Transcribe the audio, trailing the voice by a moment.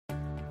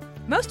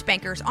Most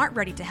bankers aren't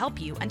ready to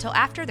help you until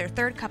after their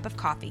third cup of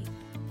coffee.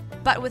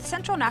 But with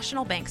Central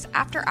National Bank's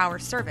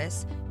after-hours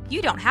service,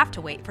 you don't have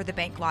to wait for the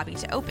bank lobby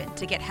to open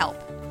to get help.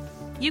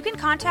 You can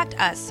contact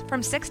us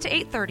from 6 to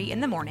 8:30 in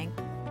the morning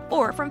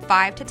or from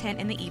 5 to 10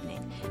 in the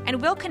evening,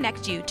 and we'll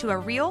connect you to a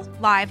real,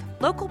 live,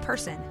 local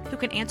person who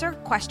can answer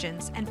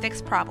questions and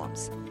fix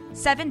problems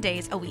 7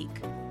 days a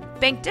week.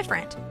 Bank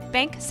different.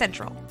 Bank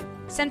Central.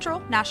 Central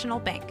National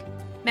Bank.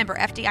 Member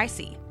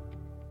FDIC.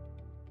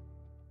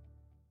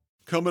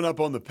 Coming up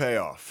on the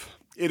payoff.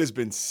 It has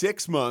been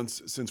 6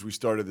 months since we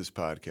started this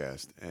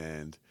podcast,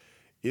 and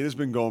it has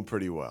been going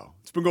pretty well.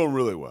 It's been going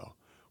really well.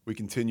 We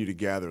continue to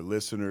gather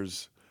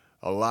listeners,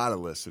 a lot of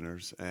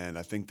listeners, and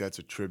I think that's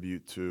a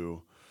tribute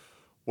to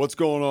what's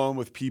going on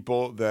with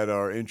people that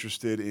are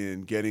interested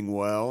in getting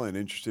well and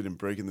interested in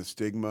breaking the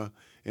stigma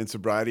in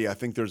sobriety. I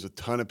think there's a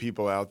ton of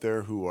people out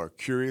there who are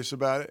curious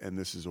about it, and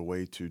this is a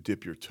way to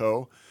dip your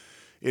toe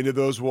into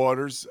those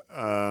waters.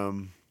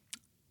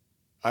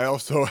 I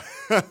also,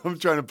 I'm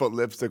trying to put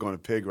lipstick on a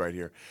pig right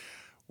here.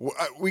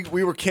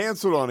 We were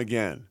canceled on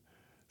again.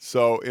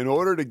 So in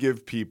order to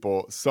give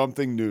people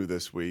something new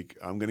this week,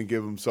 I'm going to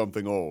give them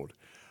something old.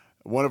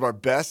 One of our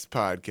best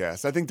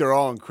podcasts, I think they're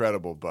all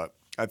incredible, but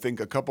I think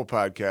a couple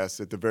podcasts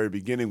at the very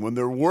beginning, when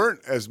there weren't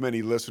as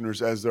many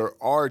listeners as there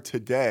are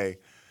today,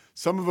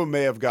 some of them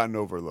may have gotten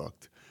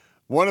overlooked.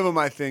 One of them,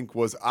 I think,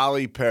 was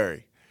Ali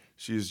Perry.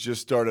 She's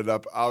just started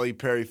up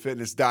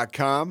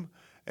AliPerryFitness.com.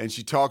 And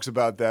she talks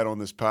about that on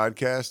this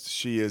podcast.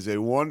 She is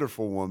a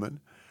wonderful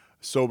woman,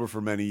 sober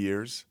for many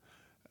years,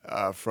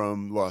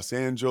 from Los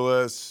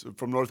Angeles,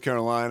 from North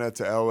Carolina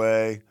to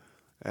L.A.,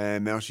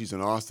 and now she's in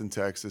Austin,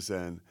 Texas,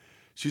 and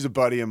she's a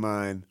buddy of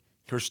mine.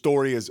 Her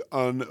story is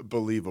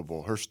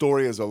unbelievable. Her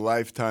story is a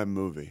lifetime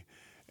movie,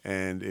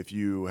 and if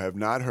you have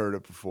not heard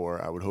it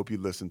before, I would hope you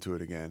listen to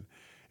it again.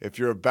 If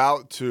you're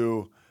about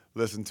to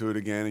listen to it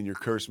again and you're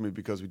cursing me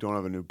because we don't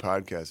have a new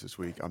podcast this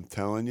week, I'm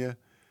telling you,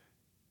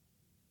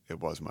 it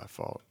was my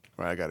fault.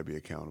 Right? I got to be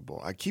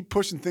accountable. I keep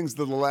pushing things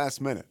to the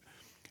last minute.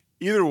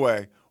 Either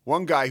way,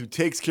 one guy who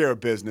takes care of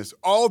business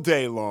all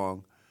day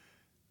long.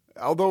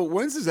 Although,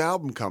 when's his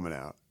album coming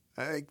out?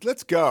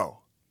 Let's go.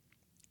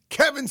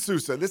 Kevin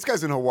Sousa. This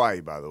guy's in Hawaii,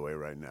 by the way,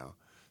 right now.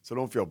 So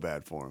don't feel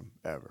bad for him,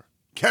 ever.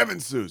 Kevin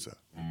Sousa.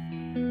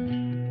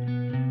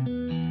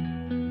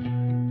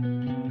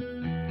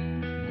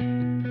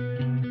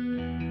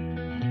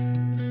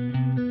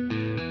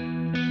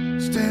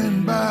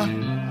 Stand by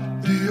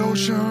the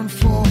ocean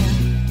floor.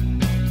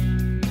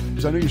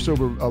 I know you're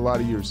sober a lot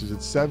of years. Is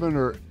it 7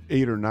 or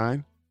 8 or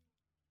 9?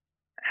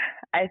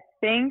 I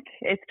think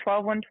it's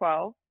 12 when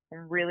 12.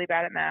 I'm really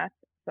bad at math,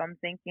 so I'm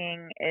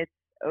thinking it's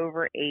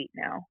over 8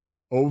 now.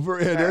 Over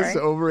it is right?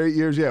 Over 8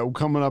 years. Yeah,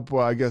 coming up.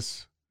 Well, I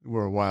guess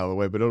we're a while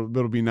away, but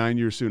it'll be 9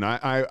 years soon.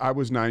 I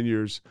was 9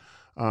 years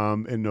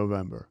in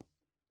November.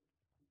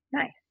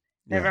 Nice.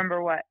 Yeah.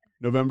 November what?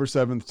 November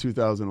 7th,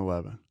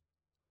 2011.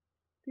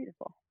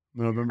 Beautiful.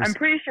 November. I'm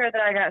pretty sure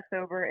that I got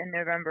sober in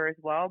November as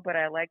well, but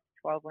I liked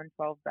 12 when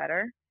 12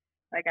 better.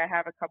 Like, I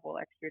have a couple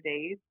extra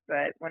days,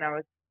 but when I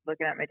was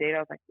looking at my data,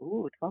 I was like,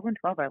 ooh, 12 when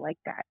 12, I like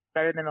that.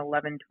 Better than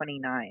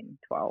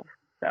 11/29/12.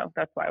 So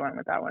that's why I went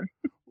with that one.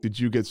 Did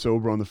you get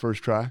sober on the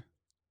first try?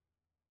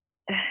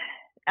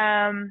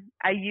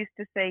 I used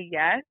to say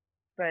yes,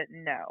 but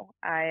no.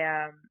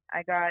 I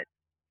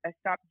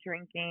stopped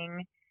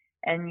drinking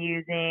and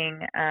using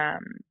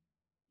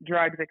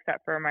drugs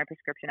except for my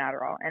prescription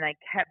Adderall, and I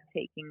kept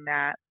taking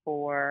that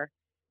for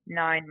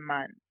 9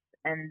 months,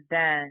 and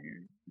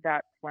then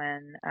that's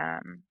when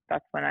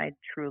I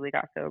truly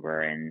got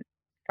sober and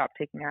stopped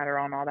taking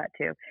Adderall and all that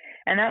too.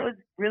 And that was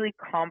really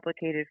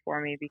complicated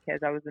for me because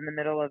I was in the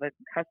middle of a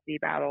custody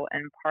battle,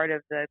 and part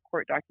of the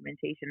court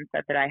documentation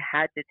said that I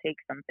had to take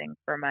something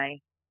for my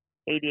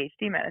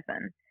ADHD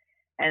medicine.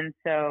 And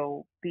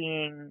so,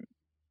 being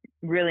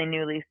really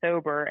newly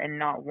sober and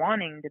not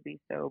wanting to be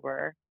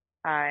sober,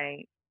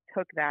 I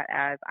took that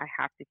as I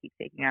have to keep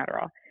taking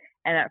Adderall.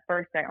 And at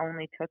first I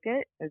only took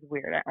it. It was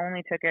weird. I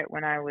only took it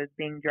when I was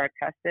being drug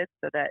tested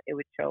so that it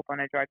would show up on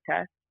a drug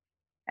test.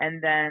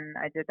 And then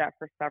I did that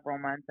for several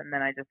months, and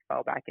then I just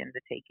fell back into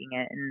taking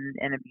it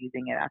and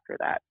abusing it after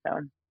that.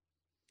 So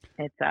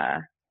it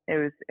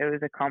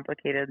was a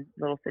complicated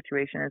little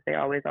situation, as they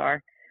always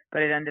are.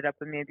 But it ended up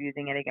with me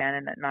abusing it again,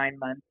 and at 9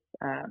 months,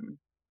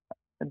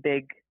 a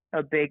big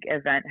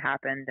event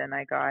happened, and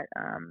I got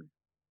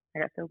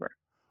sober.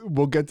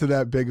 We'll get to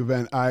that big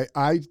event.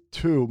 I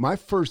too, my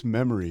first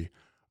memory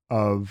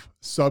of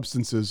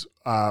substances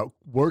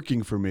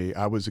working for me,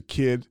 I was a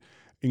kid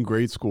in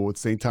grade school at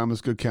St. Thomas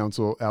Good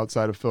Counsel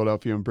outside of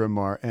Philadelphia and Bryn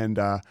Mawr. And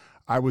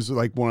I was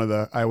like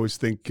I always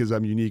think, because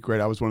I'm unique,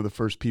 right? I was one of the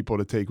first people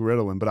to take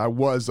Ritalin, but I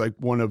was like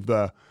one of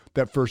that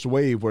first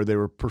wave where they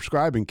were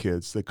prescribing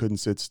kids that couldn't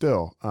sit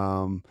still.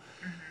 And,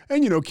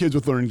 kids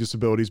with learning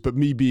disabilities, but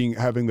me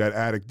having that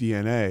addict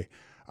DNA,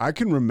 I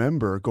can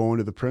remember going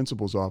to the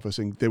principal's office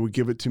and they would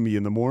give it to me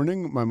in the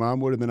morning, my mom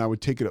would, and then I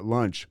would take it at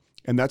lunch.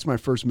 And that's my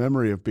first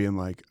memory of being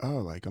like, oh,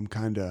 like I'm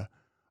kind of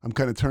I'm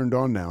kind of turned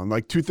on now. And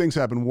like two things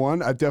happened.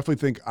 One, I definitely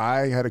think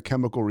I had a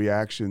chemical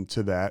reaction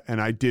to that,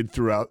 and I did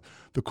throughout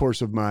the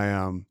course of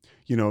my,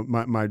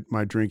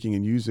 my drinking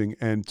and using.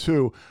 And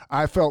two,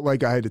 I felt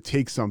like I had to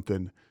take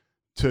something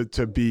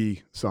to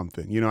be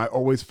something. I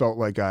always felt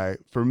like I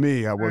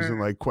wasn't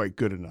like quite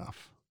good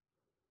enough.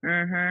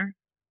 Mm-hmm.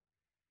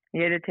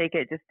 You had to take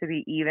it just to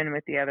be even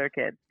with the other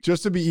kids.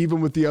 Just to be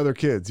even with the other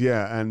kids,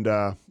 yeah, and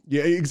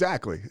yeah,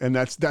 exactly. And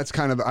that's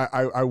kind of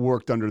I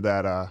worked under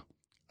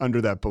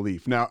that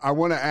belief. Now, I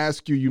want to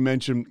ask you. You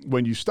mentioned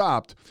when you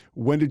stopped.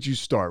 When did you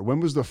start? When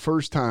was the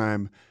first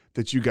time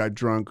that you got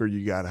drunk or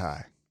you got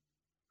high?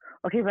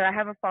 Okay, but I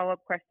have a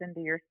follow-up question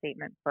to your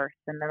statement first,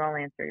 and then I'll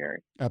answer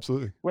yours.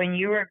 Absolutely. When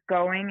you were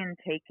going and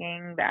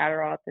taking the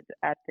Adderall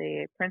at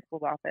the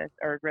principal's office,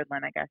 or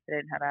Gridland, I guess they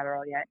didn't have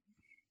Adderall yet.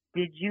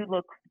 Did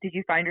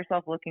you find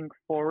yourself looking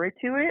forward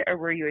to it, or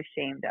were you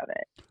ashamed of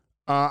it?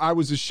 I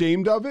was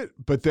ashamed of it,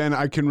 but then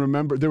I can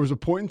remember there was a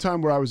point in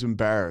time where I was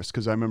embarrassed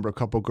because I remember a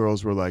couple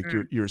girls were like,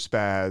 "You're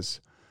spaz,"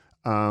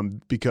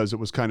 because it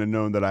was kind of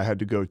known that I had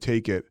to go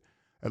take it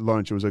at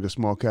lunch. It was like a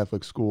small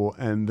Catholic school,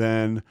 and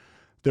then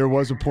there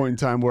was a point in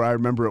time where I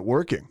remember it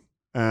working.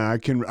 I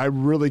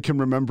really can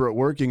remember it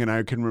working, and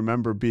I can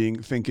remember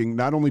thinking,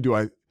 not only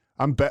do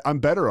I'm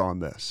better on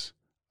this.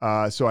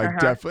 So I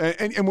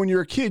definitely, and when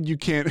you're a kid, you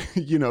can't,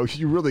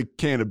 you really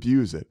can't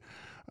abuse it.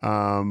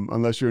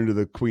 Unless you're into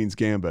the Queen's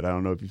Gambit. I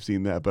don't know if you've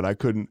seen that, but I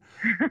couldn't,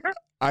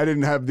 I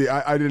didn't have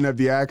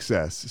the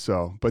access.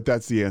 So, but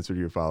that's the answer to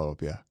your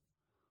follow-up. Yeah.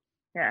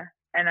 Yeah.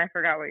 And I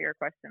forgot what your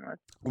question was.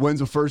 When's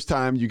the first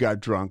time you got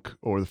drunk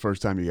or the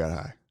first time you got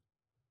high?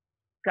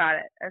 Got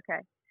it.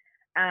 Okay.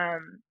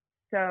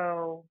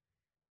 So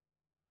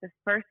the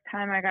first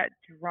time I got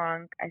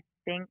drunk, I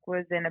think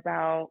was in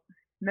about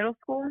middle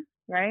school,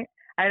 right?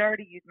 I'd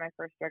already used my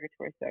first drug of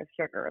choice, so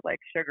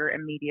sugar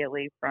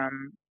immediately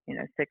from,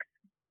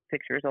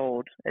 6 years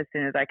old. As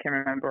soon as I can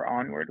remember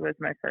onward was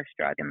my first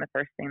drug and the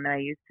first thing that I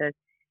used to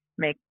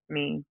make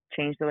me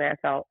change the way I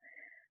felt.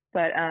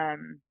 But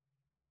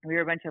we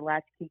were a bunch of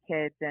latchkey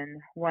kids, and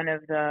one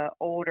of the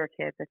older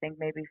kids, I think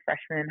maybe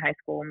freshman in high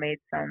school, made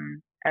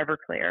some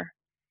Everclear.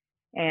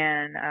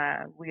 And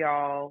we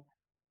all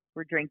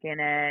were drinking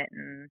it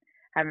and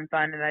having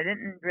fun, and I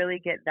didn't really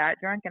get that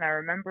drunk, and I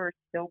remember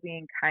still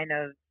being kind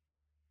of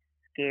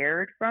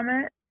scared from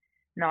it,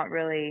 not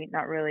really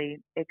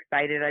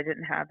excited. I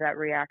didn't have that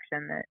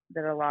reaction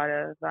that a lot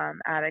of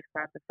addicts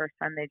have the first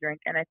time they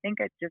drink, and I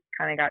think I just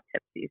kind of got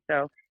tipsy.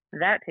 So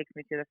that takes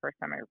me to the first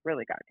time I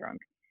really got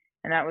drunk,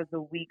 and that was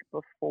the week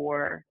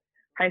before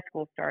high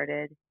school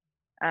started.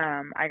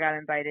 I got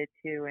invited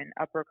to an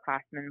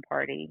upperclassmen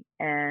party,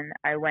 and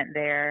I went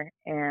there,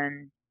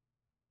 and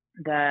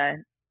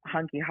the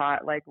hunky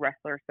hot like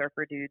wrestler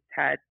surfer dudes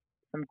had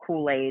some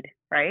Kool-Aid,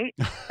 right?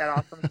 That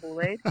awesome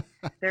Kool-Aid.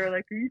 They were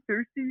like, "Are you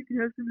thirsty? You can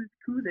have some of this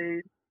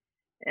Kool-Aid."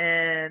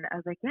 And I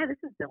was like, "Yeah, this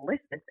is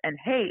delicious. And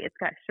hey, it's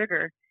got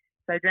sugar."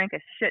 So I drank a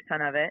shit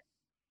ton of it.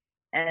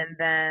 And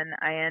then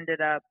I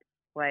ended up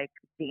like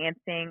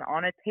dancing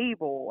on a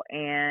table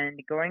and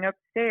going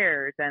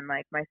upstairs. And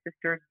like my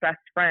sister's best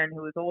friend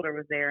who was older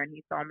was there, and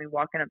he saw me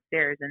walking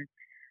upstairs. And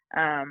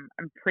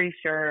I'm pretty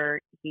sure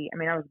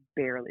I was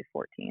barely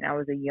 14. I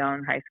was a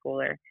young high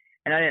schooler.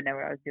 And I didn't know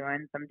what I was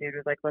doing. Some dude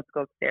was like, "Let's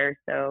go upstairs."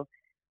 So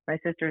my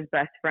sister's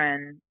best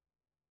friend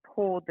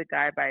pulled the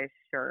guy by his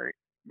shirt,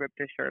 ripped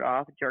his shirt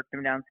off, jerked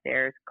him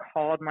downstairs,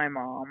 called my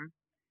mom.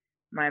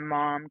 My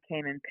mom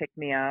came and picked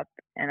me up,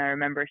 and I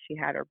remember she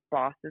had her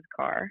boss's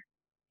car,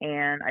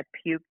 and I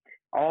puked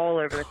all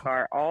over the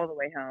car all the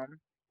way home.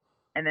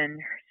 And then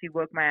she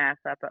woke my ass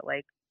up at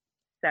like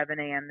 7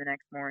 a.m. the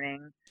next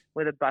morning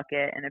with a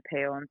bucket and a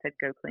pail and said,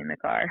 "Go clean the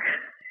car."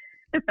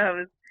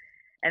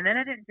 And then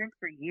I didn't drink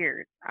for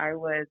years. I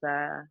was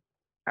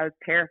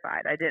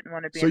terrified. I didn't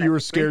want to be. So you were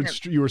scared.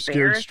 You were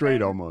scared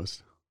straight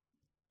almost.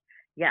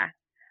 Yeah,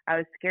 I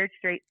was scared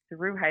straight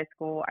through high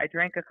school. I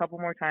drank a couple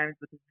more times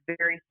with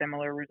very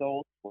similar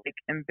results, like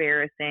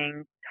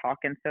embarrassing,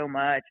 talking so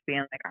much, being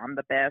like, "I'm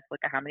the best. Look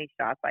at how many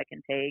shots I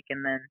can take,"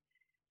 and then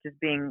just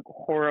being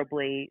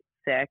horribly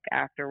sick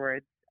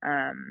afterwards.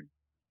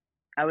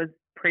 I was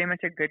pretty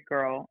much a good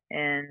girl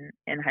in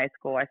high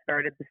school. I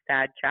started the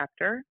SAD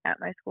chapter at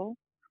my school.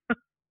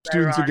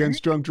 Students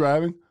Against Drunk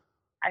Driving?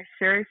 I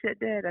sure as shit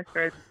did. I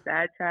started the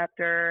SAD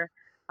chapter.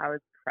 I was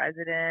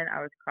president.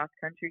 I was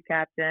cross-country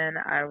captain.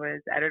 I was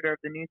editor of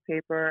the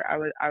newspaper. I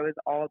was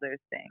all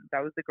those things.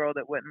 I was the girl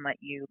that wouldn't let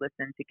you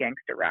listen to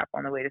gangster rap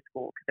on the way to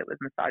school because it was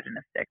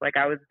misogynistic. Like,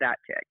 I was that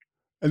chick.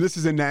 And this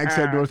is in Nags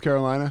Head, North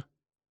Carolina?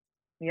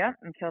 Yep,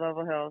 in Kill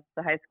Devil Hills.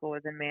 The high school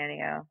was in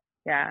Manio.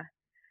 Yeah.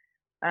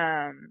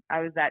 I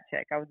was that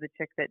chick. I was the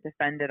chick that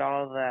defended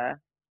all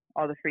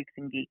the freaks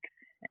and geeks.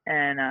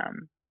 And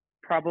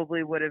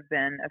probably would have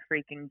been a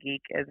freaking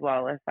geek as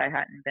well if I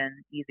hadn't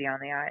been easy on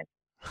the eyes.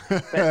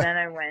 But then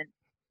I went,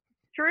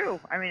 true.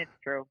 I mean, it's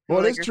true.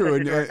 Well, it's true.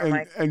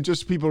 And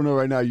just people to know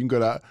right now, you can go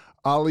to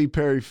Ollie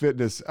Perry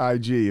Fitness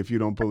IG if you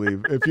don't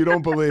believe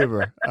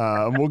her.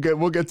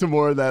 We'll get to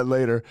more of that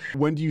later.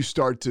 When do you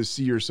start to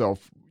see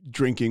yourself,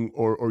 drinking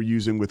or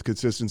using with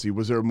consistency?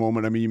 Was there a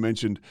moment? I mean, you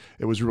mentioned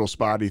it was real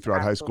spotty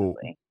throughout high school.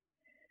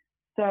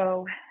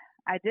 So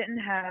I didn't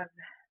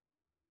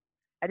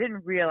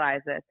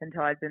realize this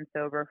until I'd been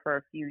sober for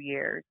a few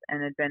years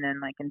and had been in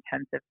like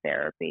intensive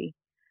therapy.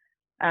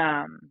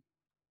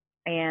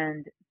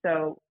 And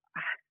so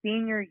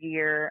senior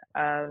year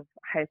of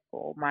high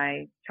school,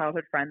 my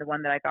childhood friend, the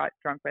one that I got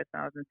drunk with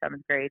when I was in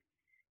 7th grade,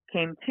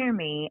 came to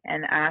me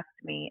and asked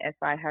me if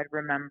I had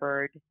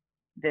remembered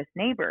this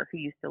neighbor who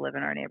used to live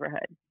in our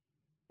neighborhood.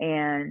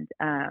 And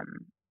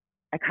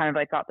I kind of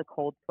like got the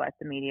cold sweats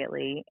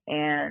immediately.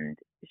 And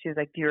she was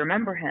like, "Do you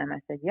remember him?" I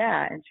said,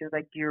 "Yeah." And she was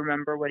like, "Do you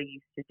remember what he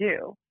used to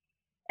do?"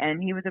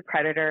 And he was a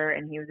predator,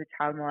 and he was a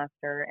child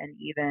molester, and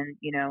even,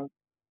 you know,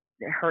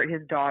 hurt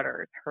his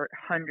daughters, hurt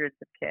hundreds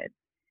of kids.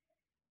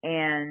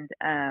 And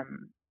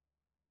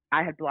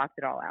I had blocked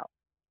it all out,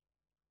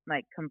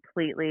 like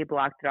completely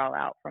blocked it all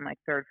out from like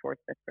 3rd, 4th,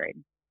 5th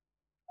grade.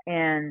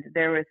 And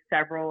there was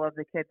several of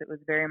the kids. It was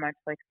very much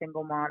like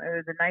single mom. It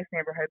was a nice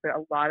neighborhood, but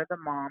a lot of the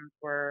moms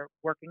were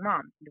working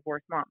moms,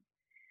 divorced moms.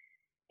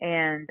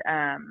 And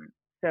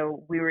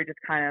so we were just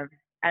kind of,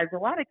 as a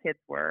lot of kids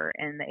were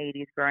in the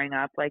 80s growing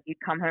up, like you'd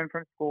come home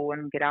from school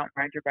and get out and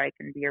ride your bike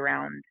and be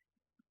around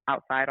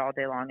outside all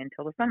day long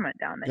until the sun went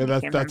down. Then yeah,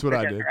 that's what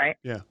I did. Right?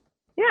 Yeah.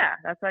 Yeah,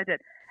 that's what I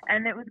did.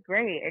 And it was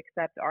great,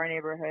 except our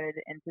neighborhood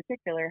in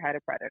particular had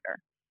a predator.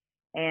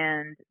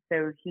 And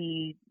so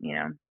he, you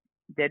know,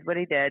 did what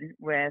he did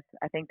with,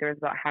 I think there was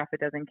about half a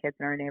dozen kids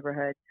in our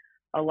neighborhood.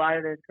 A lot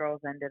of those girls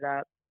ended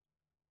up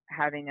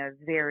having a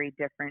very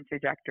different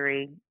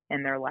trajectory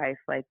in their life.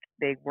 Like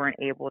they weren't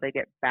able to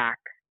get back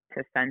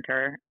to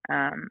center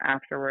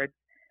afterwards.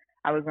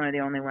 I was one of the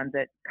only ones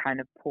that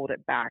kind of pulled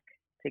it back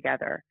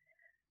together.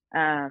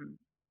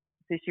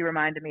 So she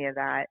reminded me of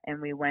that, and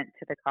we went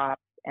to the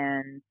cops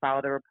and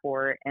filed a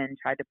report and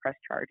tried to press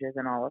charges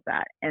and all of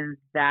that. And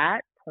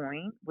that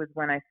point was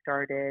when I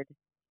started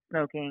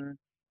smoking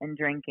and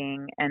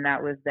drinking, and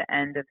that was the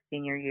end of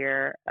senior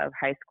year of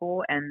high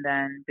school. And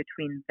then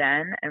between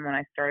then and when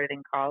I started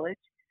in college,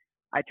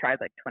 I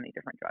tried like 20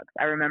 different drugs.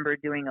 I remember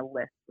doing a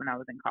list when I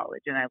was in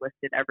college, and I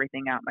listed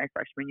everything out my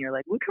freshman year.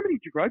 Like, look how many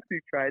drugs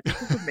we've tried.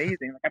 This is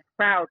amazing. Like a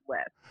proud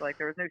list. Like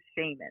there was no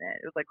shame in it.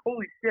 It was like,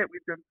 holy shit,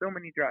 we've done so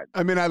many drugs.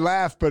 I mean, I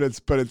laugh, but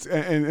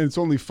it's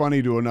only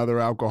funny to another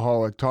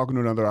alcoholic, talking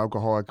to another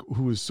alcoholic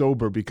who is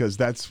sober, because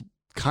that's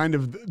kind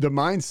of the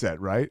mindset,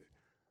 right?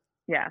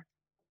 Yeah.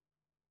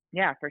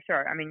 Yeah, for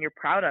sure. I mean, you're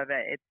proud of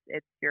it.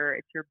 It's your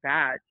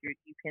badge. You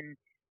can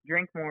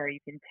drink more,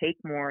 you can take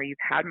more, you've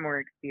had more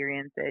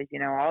experiences, you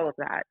know, all of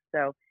that.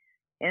 So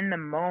in the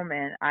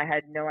moment, I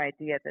had no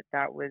idea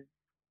that was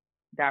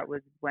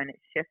when it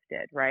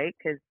shifted, right?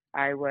 Because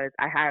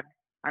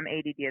I'm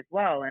ADD as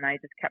well, and I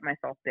just kept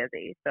myself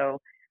busy.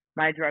 So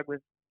my drug was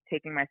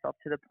taking myself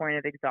to the point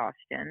of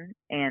exhaustion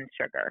and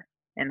sugar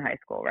in high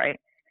school, right?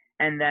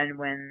 And then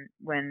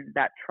when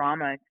that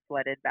trauma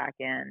flooded back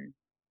in,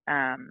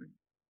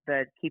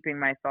 the keeping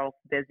myself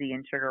busy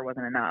and sugar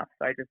wasn't enough.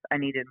 So I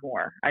needed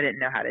more. I didn't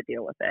know how to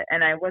deal with it.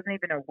 And I wasn't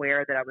even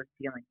aware that I was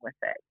dealing with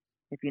it,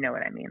 if you know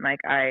what I mean.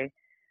 Like I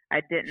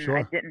didn't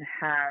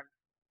have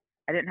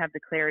the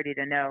clarity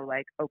to know,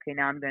 like, okay,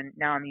 now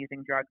I'm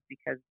using drugs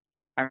because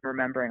I'm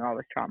remembering all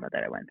this trauma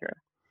that I went through.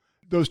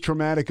 Those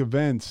traumatic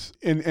events,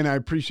 and I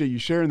appreciate you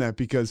sharing that,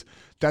 because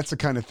that's the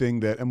kind of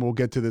thing that, and we'll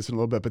get to this in a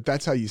little bit, but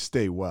that's how you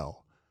stay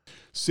well.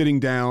 Sitting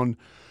down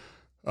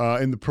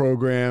in the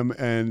program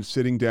and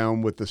sitting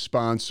down with the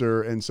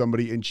sponsor and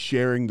somebody and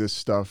sharing this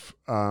stuff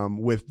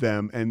with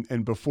them.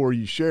 And before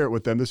you share it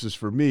with them, this is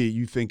for me,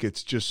 you think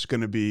it's just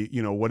going to be,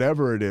 you know,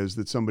 whatever it is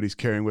that somebody's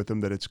carrying with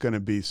them, that it's going to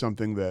be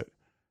something that,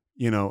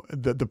 you know,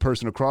 the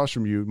person across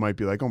from you might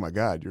be like, oh my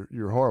God,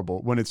 you're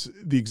horrible, when it's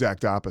the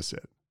exact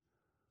opposite.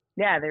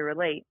 Yeah, they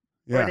relate.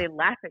 Yeah. Or they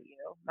laugh at you.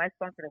 My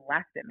sponsor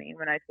laughed at me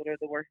when I told her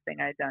the worst thing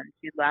I'd done.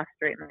 She laughed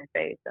straight in my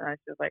face, and I was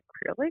just like,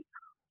 really?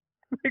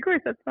 Like,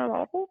 wait, that's not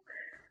awful?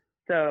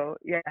 So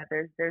yeah,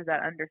 there's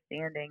that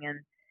understanding,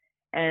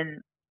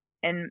 and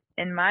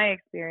in my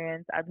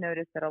experience, I've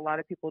noticed that a lot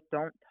of people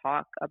don't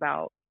talk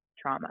about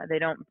trauma. They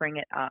don't bring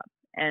it up,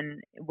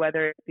 and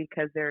whether it's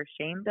because they're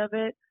ashamed of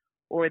it,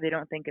 or they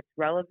don't think it's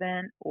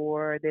relevant,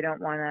 or they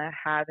don't want to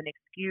have an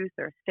excuse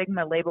or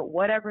stigma label,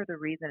 whatever the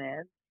reason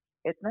is,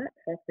 it's not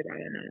talked about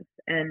enough.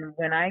 And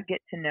when I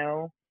get to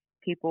know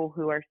people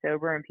who are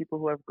sober and people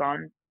who have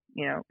gone,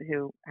 you know,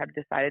 who have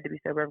decided to be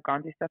sober, have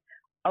gone through stuff,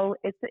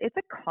 it's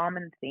a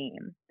common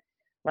theme.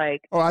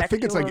 Like, I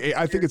think it's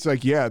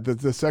like, yeah,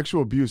 the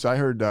sexual abuse. I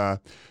heard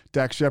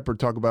Dax Shepard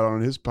talk about it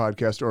on his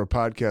podcast, or a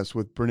podcast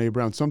with Brene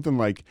Brown, something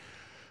like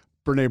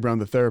Brene Brown,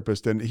 the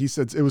therapist. And he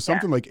said it was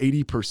something like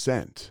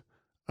 80%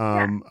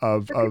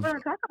 of people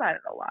don't talk about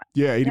it a lot.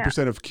 Yeah.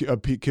 80%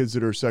 of kids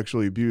that are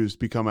sexually abused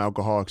become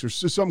alcoholics, or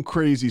some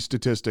crazy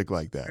statistic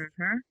like that.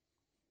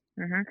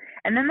 Mm-hmm. Mm-hmm.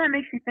 And then that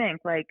makes you think,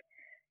 like,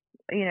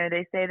 you know,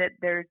 they say that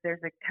there's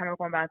a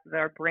chemical imbalance that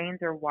our brains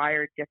are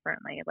wired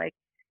differently. Like,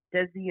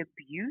 does the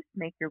abuse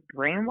make your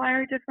brain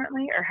wired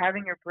differently, or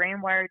having your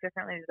brain wired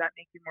differently, does that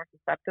make you more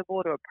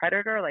susceptible to a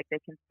predator? Like, they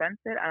can sense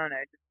it? I don't know.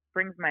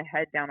 brings my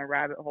head down a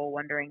rabbit hole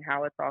wondering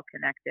how it's all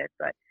connected.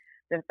 But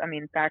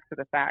facts are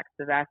the facts.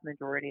 The vast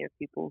majority of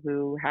people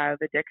who have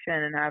addiction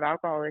and have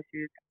alcohol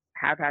issues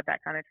have had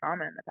that kind of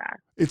trauma in the past.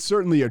 It's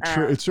certainly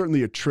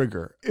a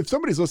trigger. If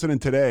somebody's listening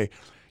today,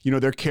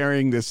 they're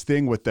carrying this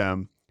thing with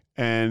them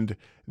and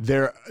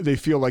they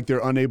feel like they're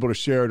unable to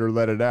share it or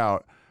let it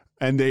out,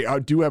 and they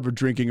do have a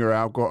drinking or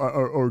alcohol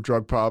or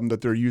drug problem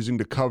that they're using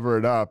to cover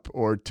it up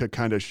or to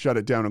kind of shut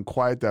it down and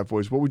quiet that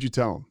voice, what would you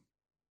tell them?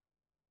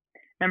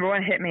 Number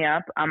one, hit me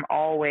up. I'm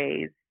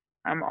always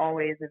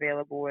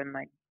available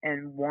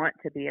and want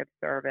to be of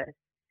service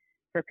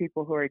for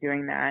people who are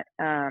doing that.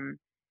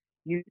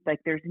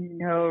 There's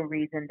no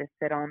reason to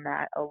sit on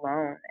that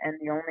alone, and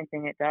the only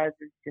thing it does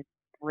is just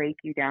break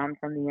you down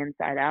from the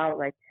inside out.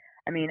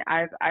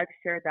 I've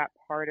shared that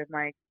part of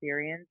my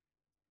experience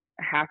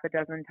half a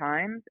dozen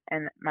times,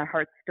 and my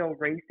heart's still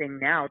racing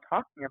now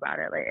talking about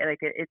it.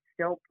 It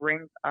still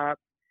brings up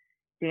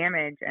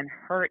damage and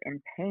hurt and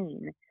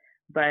pain,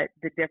 but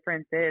the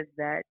difference is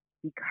that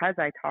because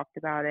I talked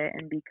about it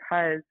and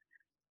because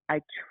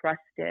I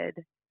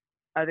trusted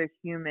other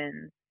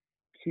humans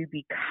to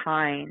be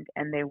kind,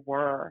 and they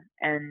were,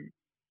 and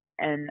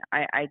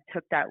I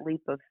took that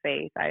leap of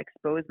faith. I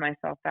exposed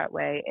myself that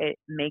way. It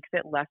makes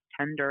it less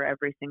tender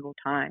every single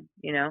time.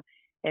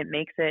 It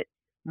makes it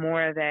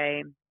more of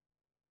an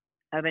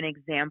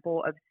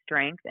example of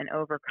strength and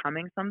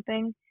overcoming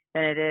something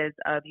than it is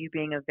of you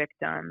being a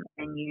victim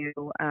and you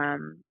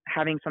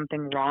having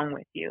something wrong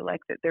with you.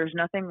 There's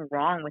nothing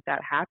wrong with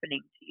that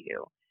happening to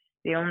you.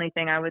 The only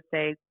thing I would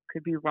say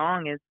could be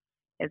wrong is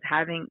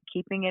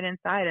keeping it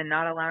inside and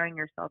not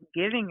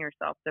giving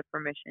yourself the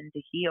permission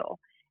to heal.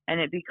 And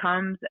it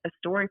becomes a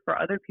story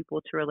for other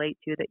people to relate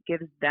to that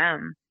gives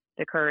them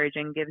the courage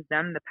and gives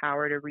them the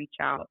power to reach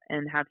out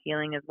and have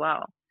healing as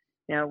well.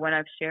 When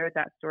I've shared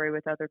that story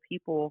with other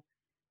people,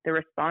 the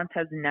response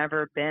has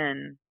never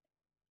been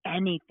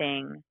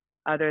anything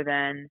other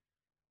than,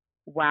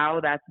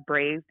 wow, that's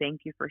brave.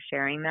 Thank you for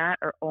sharing that.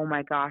 Or, oh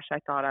my gosh, I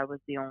thought I was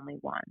the only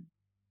one.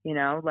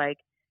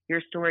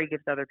 Your story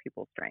gives other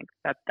people strength.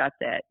 That's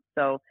it.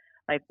 So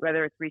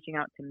whether it's reaching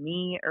out to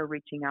me or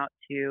reaching out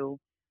to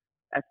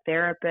a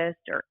therapist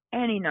or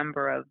any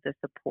number of the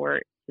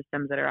support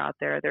systems that are out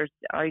there,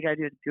 all you got to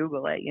do is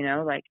Google it.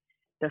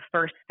 The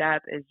first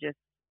step is just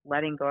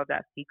letting go of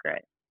that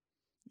secret.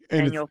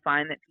 And you'll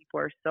find that people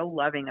are so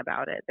loving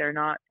about it. There's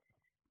not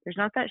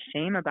that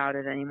shame about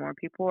it anymore.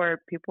 People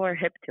are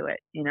hip to it,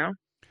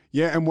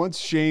 Yeah. And once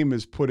shame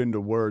is put into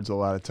words, a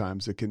lot of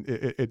times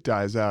it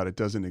dies out. It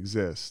doesn't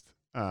exist.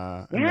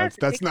 And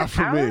that's not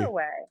for me.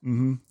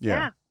 Mm-hmm.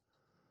 Yeah.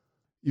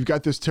 You've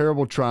got this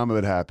terrible trauma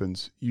that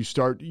happens. You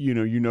start,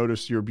 you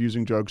notice you're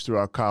abusing drugs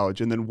throughout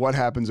college. And then what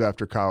happens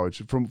after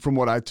college? From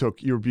what I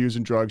took, you're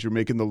abusing drugs, you're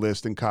making the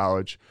list in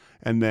college.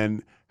 And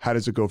then how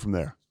does it go from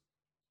there?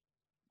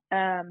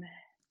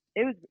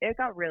 It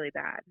got really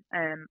bad.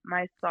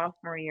 My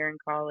sophomore year in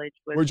college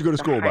was. Where'd you go to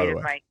school, by the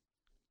way?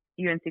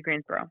 UNC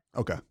Greensboro.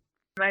 Okay.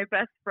 My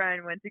best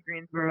friend went to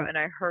Greensboro, and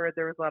I heard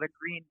there was a lot of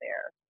green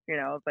there.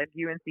 It's like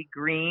UNC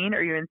Green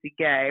or UNC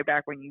Gay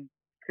back when you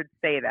could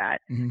say that.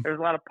 Mm-hmm. There was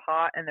a lot of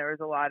pot, and there was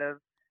a lot of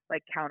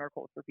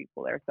counterculture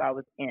people there. So I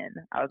was in.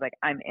 I was like,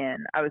 I'm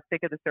in. I was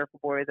sick of the Surfer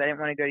Boys. I didn't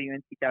want to go to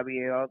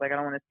UNCW. I was like, I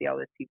don't want to see all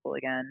these people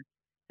again.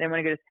 I didn't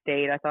want to go to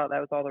State. I thought that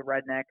was all the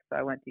rednecks. So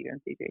I went to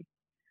UNCG.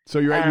 So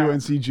you're at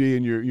UNCG,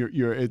 and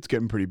you're it's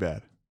getting pretty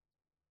bad.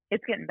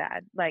 It's getting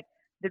bad.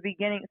 The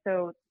beginning.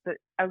 So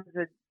I was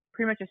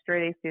pretty much a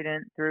straight A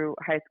student through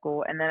high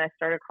school, and then I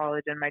started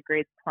college, and my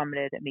grades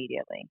plummeted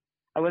immediately.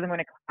 I wasn't going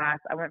to class.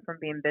 I went from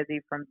being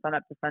busy from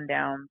sunup to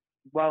sundown,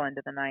 well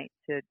into the night,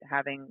 to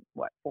having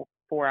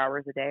 4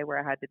 hours a day where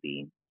I had to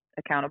be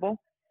accountable.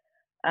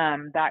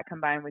 That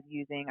combined with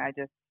using,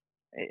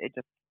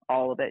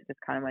 all of it just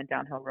kind of went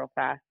downhill real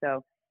fast.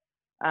 So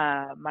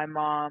my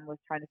mom was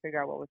trying to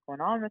figure out what was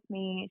going on with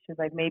me. She was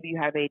like, maybe you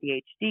have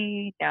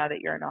ADHD. Now that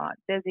you're not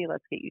busy,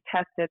 let's get you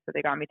tested. So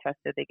they got me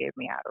tested. They gave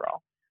me Adderall.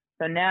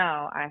 So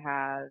now I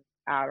have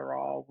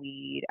Adderall,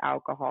 weed,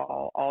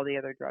 alcohol, all the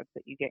other drugs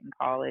that you get in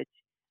college.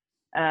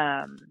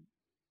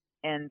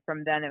 And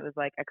from then it was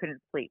like I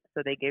couldn't sleep,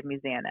 so they gave me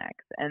Xanax.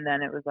 And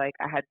then it was like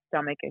I had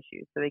stomach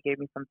issues, so they gave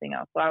me something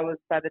else. So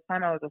by the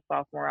time I was a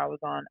sophomore, I was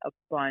on a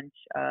bunch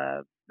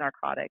of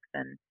narcotics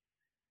and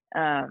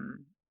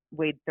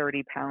weighed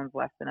 30 pounds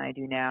less than I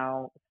do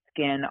now.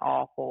 Skin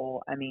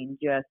awful.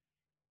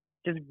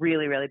 Just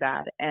really, really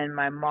bad. And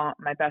my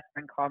best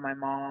friend called my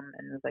mom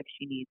and was like,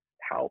 she needs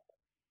help.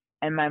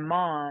 And my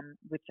mom,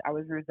 which I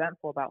was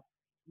resentful about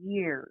for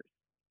years,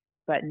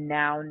 but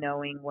now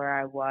knowing where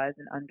I was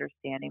and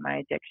understanding my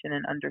addiction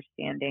and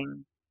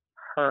understanding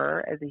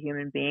her as a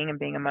human being and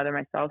being a mother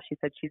myself, she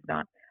said,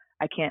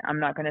 I'm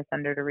not going to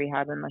send her to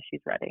rehab unless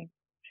she's ready.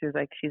 She was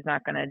like, she's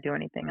not going to do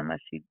anything unless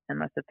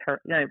it's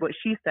her. What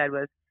she said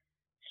was,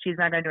 she's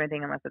not going to do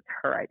anything unless it's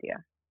her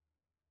idea.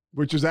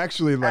 Which is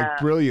actually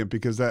brilliant,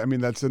 because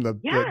that's in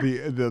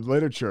the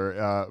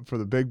literature for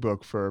the big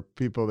book for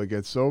people that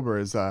get sober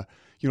is, let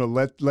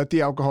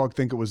the alcoholic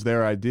think it was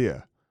their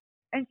idea.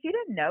 And she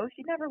didn't know.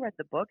 She never read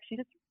the book. She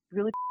just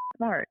really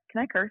smart.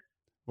 Can I curse?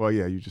 Well,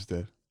 yeah, you just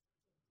did.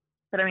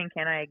 But I mean,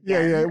 can I Yeah,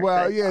 again? yeah. Or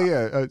Well, should I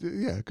yeah, stop? yeah.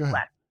 Yeah, go ahead.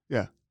 Less.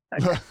 Yeah.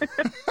 Okay.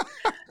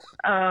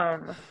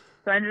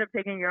 So I ended up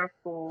taking a year off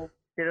school,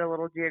 did a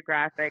little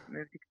geographic,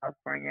 moved to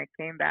California,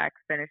 came back,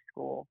 finished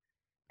school,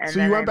 and So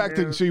you then I went back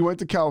moved. so you went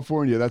to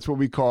California. That's what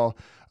we call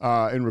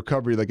in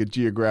recovery like a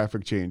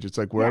geographic change. It's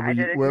like Yeah, I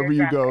did a wherever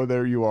you go, geographic.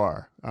 there you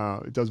are.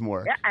 It doesn't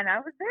work. Yeah, and I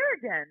was there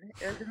again.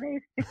 It was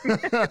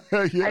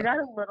amazing. Yeah. I got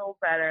a little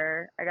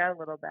better.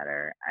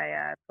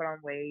 I put on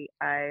weight.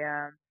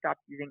 I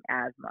stopped using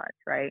as much,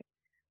 right?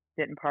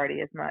 Didn't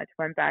party as much.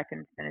 Went back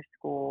and finished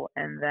school,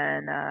 and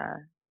then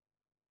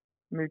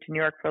moved to New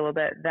York for a little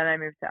bit. Then I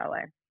moved to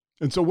LA.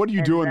 And so what are you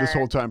And doing this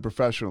whole then time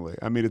professionally?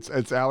 I mean, it's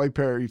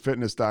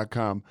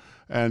AlliePerryFitness.com.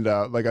 And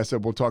like I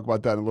said, we'll talk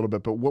about that in a little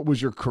bit. But what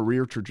was your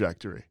career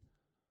trajectory?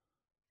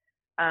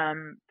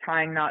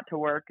 trying not to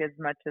work as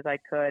much as I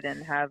could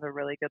and have a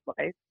really good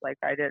life. Like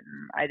I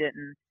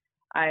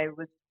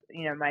was,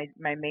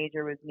 my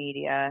major was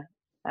media,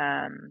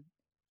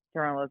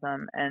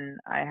 journalism, and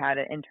I had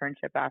an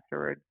internship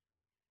afterwards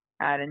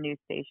at a news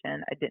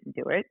station. I didn't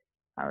do it.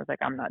 I was like,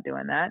 I'm not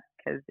doing that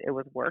because it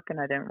was work and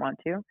I didn't want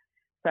to.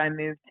 So I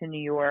moved to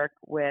New York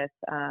with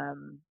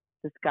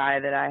this guy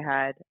that I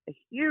had a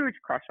huge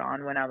crush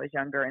on when I was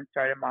younger and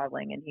started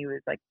modeling. And he was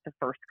like the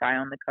first guy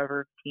on the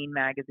cover of Teen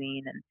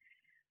magazine and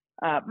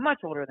much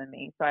older than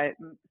me. So I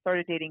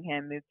started dating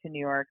him, moved to New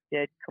York,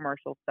 did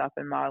commercial stuff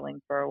and modeling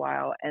for a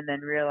while, and then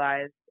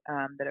realized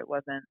that it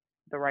wasn't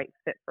the right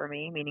fit for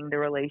me, meaning the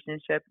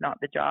relationship, not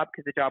the job,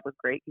 because the job was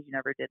great because you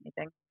never did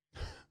anything.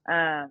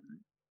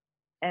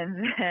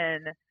 And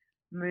then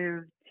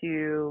moved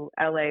to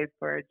LA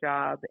for a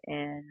job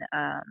in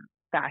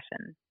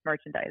fashion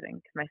merchandising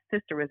because my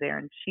sister was there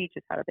and she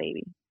just had a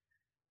baby.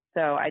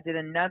 So I did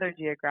another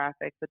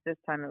geographic, but this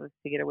time it was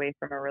to get away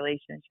from a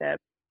relationship.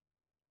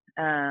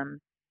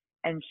 And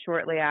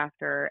shortly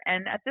after,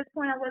 and at this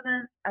point I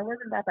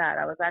wasn't that bad.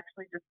 I was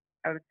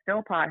still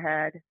a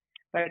pothead,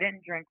 but I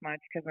didn't drink much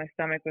because my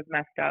stomach was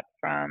messed up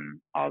from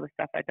all the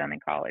stuff I'd done in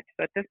college.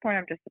 So at this point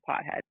I'm just a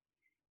pothead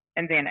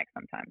and Xanax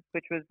sometimes,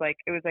 which was like,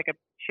 it was like a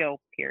chill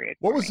period.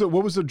 What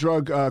was the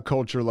drug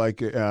culture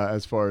like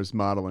as far as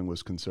modeling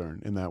was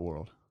concerned in that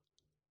world?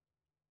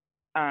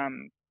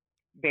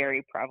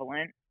 Very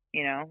prevalent.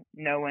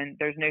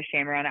 There's no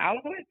shame around it. I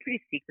was always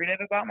pretty secretive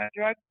about my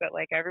drugs, but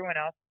like everyone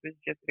else was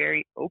just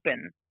very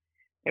open.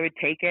 They would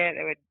take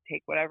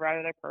whatever out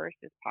of their purse,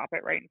 just pop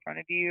it right in front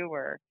of you,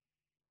 or,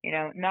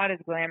 not as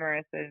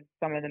glamorous as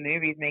some of the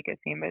movies make it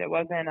seem, but it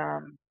wasn't,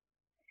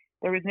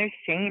 there was no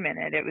shame in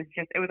it. It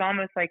was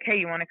almost like, hey,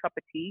 you want a cup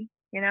of tea?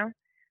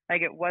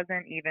 Like it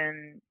wasn't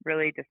even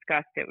really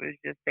discussed. It was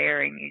just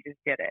there and you just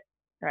did it.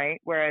 Right.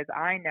 Whereas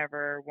I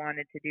never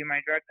wanted to do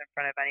my drugs in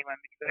front of anyone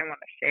because I didn't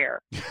want to share.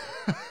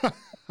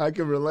 I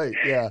can relate.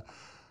 Yeah.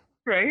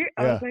 Right.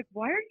 Yeah. I was like,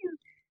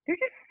 they're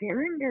just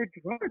sharing their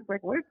drugs.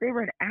 Like, what if they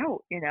run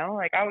out?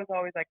 Like I was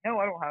always like, no,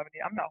 I don't have any.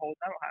 I don't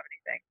have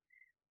anything.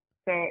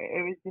 So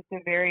it was just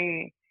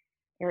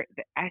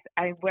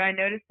what I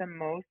noticed the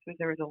most was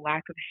there was a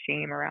lack of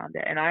shame around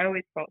it. And I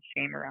always felt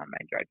shame around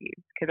my drug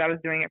use because I was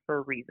doing it for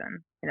a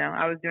reason.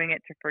 I was doing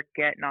it to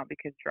forget, not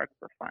because drugs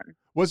were fun.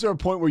 Was there a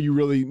point where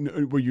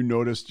you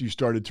noticed you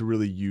started to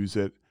really use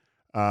it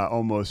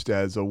almost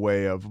as a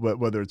way of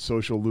whether it's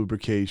social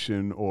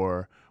lubrication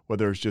or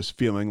whether it's just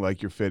feeling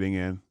like you're fitting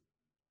in?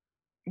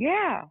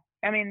 Yeah.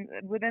 I mean,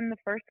 within the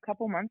first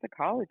couple months of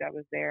college, I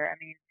was there. I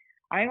mean,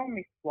 I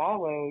only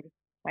swallowed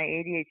my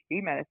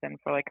ADHD medicine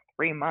for like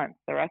 3 months.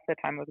 The rest of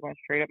the time I was going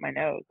straight up my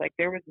nose. Like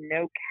there was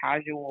no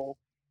casual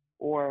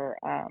or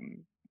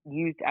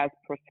used as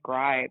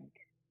prescribed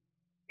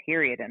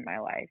period in my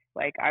life.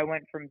 Like I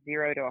went from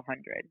 0 to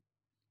 100.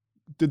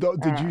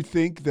 Did you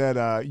think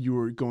that you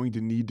were going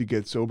to need to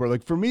get sober?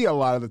 Like for me, a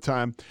lot of the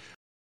time,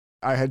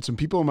 I had some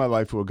people in my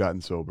life who had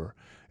gotten sober,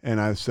 and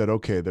I said,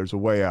 okay, there's a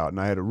way out. And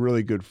I had a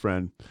really good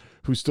friend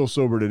who's still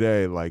sober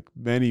today, like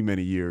many,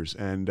 many years.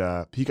 And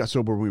he got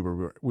sober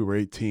when we were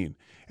 18.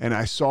 And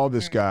I saw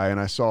this guy and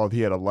I saw he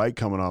had a light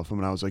coming off him.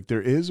 And I was like,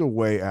 there is a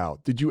way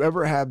out. Did you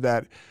ever have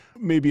that,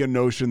 maybe a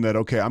notion that,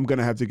 okay, I'm going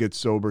to have to get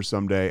sober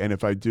someday. And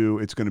if I do,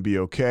 it's going to be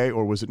okay.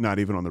 Or was it not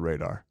even on the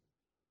radar?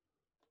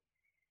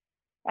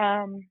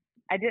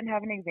 I didn't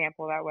have an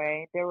example that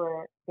way. There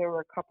were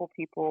a couple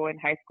people in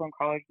high school and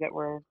college that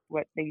were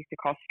what they used to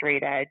call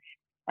straight edge.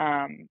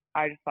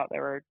 I just thought they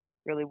were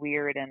really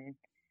weird, and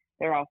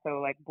they're also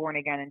like born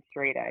again and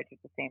straight edge at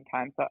the same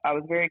time. So I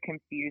was very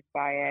confused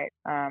by it.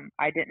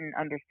 I didn't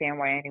understand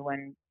why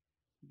anyone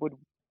would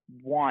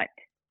want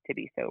to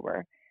be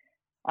sober.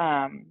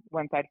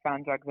 Once I'd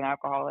found drugs and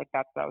alcohol, like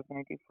that's what I was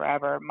going to do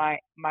forever. My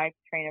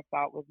train of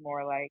thought was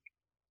more like,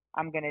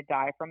 I'm going to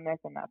die from this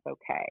and that's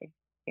okay.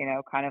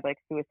 Kind of like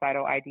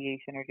suicidal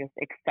ideation or just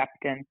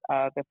acceptance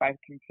of if I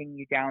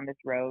continue down this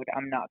road,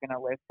 I'm not going to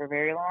live for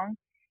very long.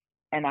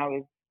 And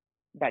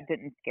that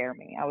didn't scare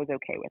me. I was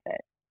okay with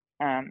it.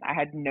 I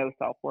had no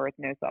self-worth,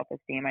 no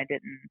self-esteem. I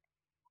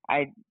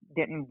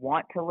didn't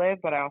want to live,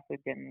 but I also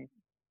didn't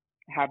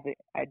have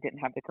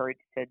the courage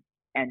to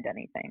end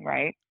anything,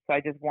 right? So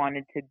I just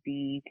wanted to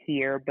be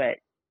here, but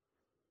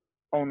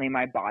only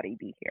my body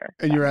be here.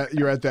 And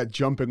you're at that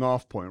jumping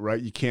off point, right?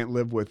 You can't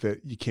live with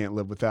it. You can't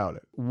live without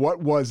it. What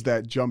was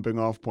that jumping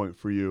off point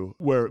for you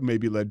where it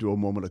maybe led to a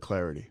moment of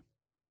clarity?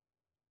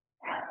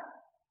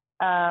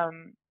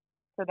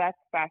 So that's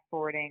fast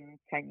forwarding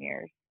 10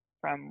 years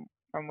from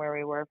where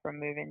we were, from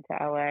moving to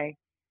LA.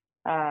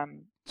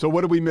 So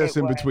what did we miss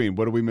in between?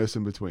 What did we miss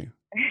in between?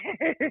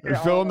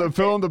 Fill in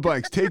the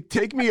blanks.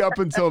 Take me up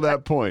until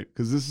that point,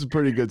 because this is a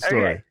pretty good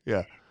story. Okay.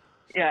 Yeah.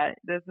 Yeah,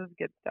 this is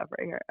good stuff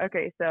right here.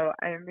 Okay, so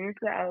I moved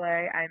to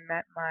LA. I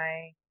met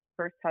my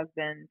first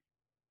husband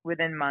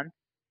within months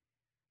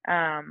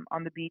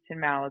on the beach in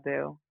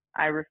Malibu.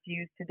 I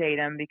refused to date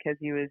him because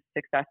he was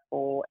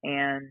successful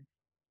and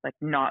like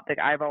not like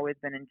I've always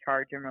been in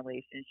charge in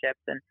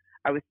relationships, and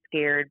I was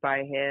scared by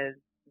his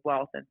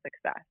wealth and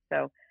success.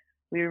 So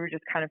we were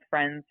just kind of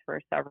friends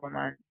for several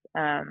months.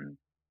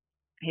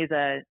 He's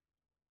a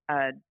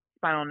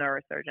spinal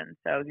neurosurgeon,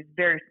 so he's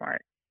very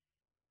smart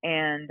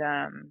and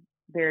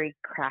very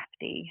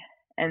crafty.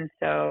 And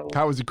so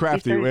how was he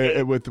crafty?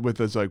 With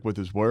his with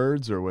his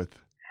words or with?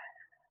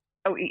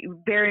 Oh,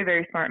 very,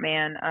 very smart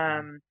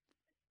man.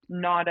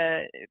 Not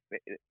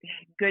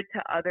good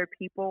to other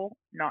people,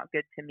 not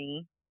good to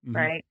me, mm-hmm.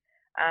 Right?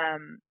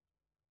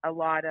 A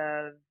lot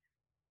of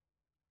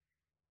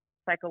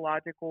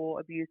psychological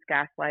abuse,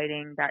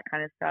 gaslighting, that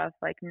kind of stuff.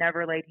 Like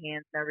never laid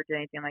hands, never did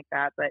anything like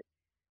that, but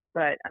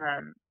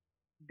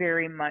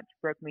very much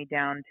broke me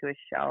down to a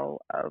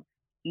shell of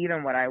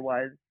even what I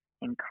was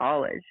in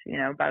college. You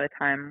know, by the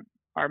time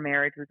our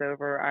marriage was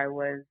over, I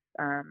was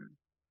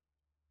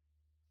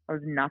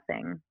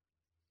nothing.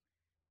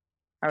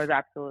 I was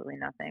absolutely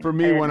nothing. For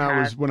me, when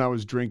I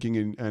was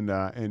drinking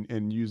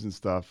and using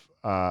stuff,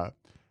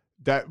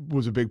 that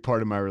was a big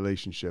part of my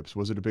relationships.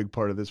 Was it a big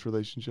part of this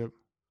relationship?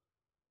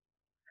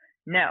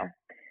 No.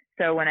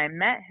 So when I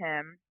met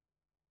him,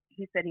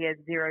 he said he has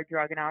zero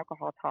drug and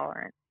alcohol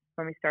tolerance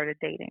when we started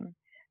dating.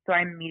 So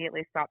I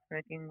immediately stopped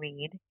smoking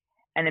weed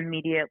and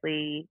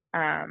immediately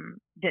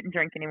didn't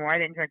drink anymore. I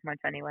didn't drink much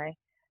anyway.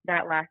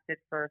 That lasted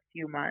for a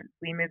few months.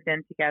 We moved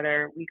in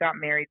together. We got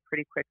married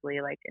pretty quickly,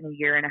 like in a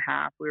year and a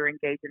half. We were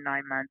engaged in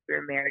 9 months. We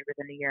were married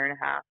within a year and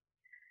a half.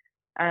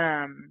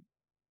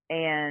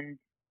 And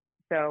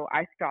so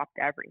I stopped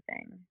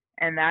everything.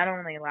 And that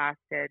only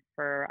lasted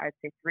for, I'd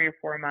say, 3 or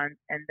 4 months.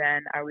 And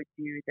then I would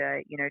do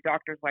the,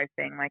 doctor's wife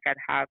thing. Like I'd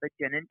have a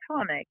gin and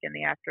tonic in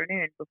the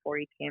afternoon before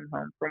he came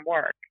home from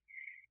work.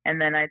 And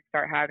then I'd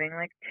start having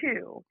like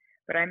 2.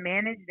 But I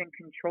managed and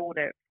controlled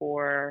it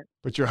for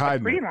a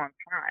pretty long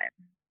time.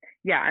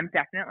 Yeah, I'm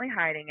definitely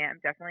hiding it.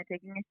 I'm definitely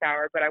taking a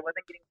shower, but I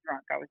wasn't getting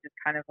drunk. I was just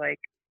kind of like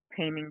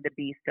taming the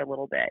beast a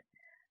little bit.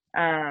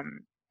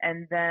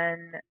 And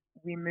then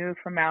we moved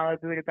from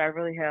Malibu to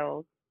Beverly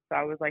Hills. So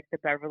I was like the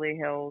Beverly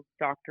Hills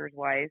doctor's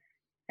wife.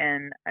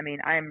 And I mean,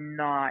 I'm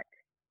not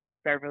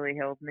Beverly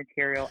Hills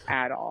material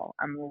at all.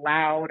 I'm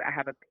loud. I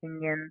have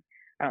opinions.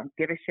 I don't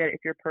give a shit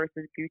if your purse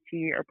is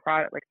Gucci or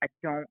product. Like, I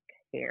don't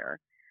care.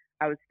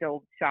 I was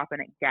still shopping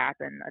at Gap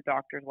and a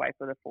doctor's wife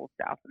with a full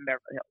staff in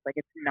Beverly Hills. Like,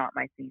 it's not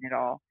my scene at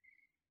all.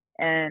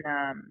 And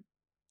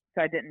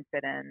so I didn't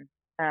fit in.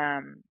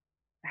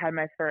 Had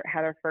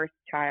our first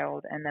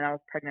child, and then I was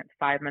pregnant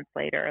 5 months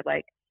later.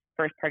 Like,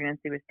 first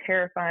pregnancy was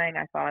terrifying.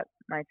 I thought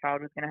my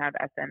child was going to have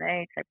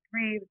SMA type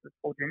 3. This was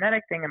a whole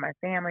genetic thing in my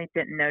family.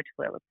 Didn't know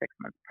till I was 6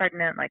 months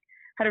pregnant. Like,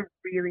 had a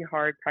really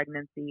hard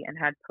pregnancy and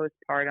had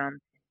postpartum.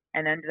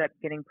 And ended up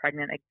getting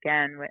pregnant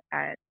again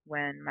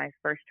when my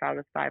first child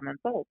was 5 months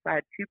old. So I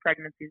had 2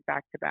 pregnancies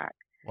back to back.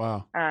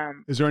 Wow.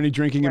 Is there any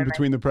drinking in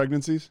between the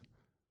pregnancies?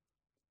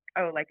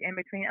 Oh, like in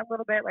between a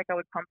little bit. Like I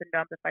would pump and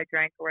dump if I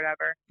drank or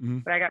whatever. Mm-hmm.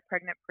 But I got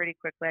pregnant pretty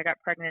quickly. I got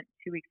pregnant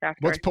 2 weeks after.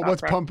 What's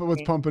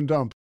pump and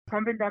dump?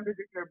 Pump and dump is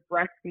if you're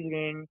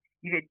breastfeeding,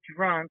 you get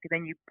drunk,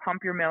 then you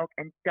pump your milk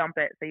and dump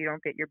it so you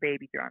don't get your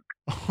baby drunk.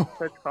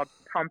 So it's called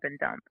pump and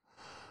dump.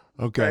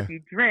 Okay. So if you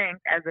drink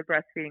as a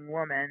breastfeeding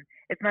woman,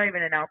 it's not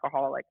even an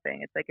alcoholic thing.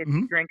 It's like if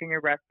you drink and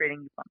you're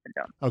breastfeeding, you pump and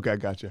dump. Okay,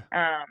 gotcha.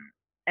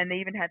 And they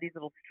even had these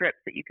little strips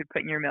that you could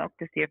put in your milk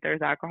to see if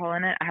there's alcohol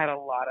in it. I had a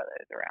lot of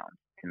those around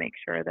to make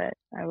sure that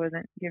I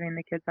wasn't giving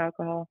the kids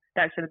alcohol.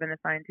 That should have been a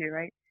sign too,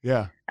 right?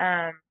 Yeah.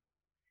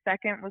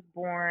 Second was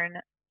born,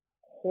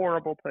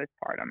 horrible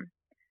postpartum.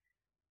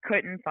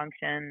 Couldn't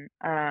function.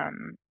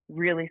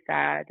 Really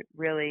sad.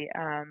 Really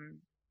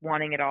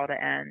wanting it all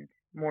to end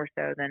more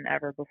so than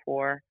ever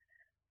before.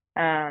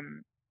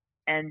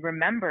 And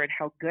remembered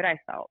how good I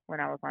felt when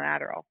I was on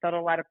Adderall. Felt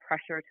a lot of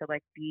pressure to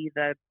like be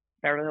the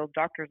Beverly Hills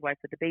doctor's wife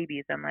with the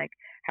babies and like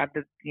have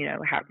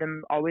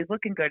them always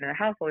looking good and the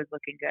house always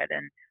looking good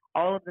and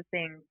all of the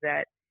things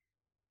that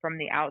from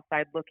the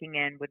outside looking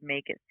in would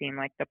make it seem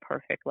like the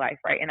perfect life,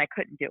 right? And I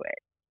couldn't do it.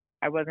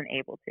 I wasn't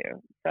able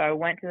to. So I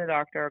went to the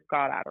doctor,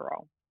 got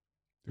Adderall.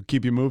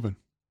 Keep you moving.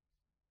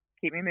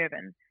 Keep me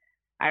moving.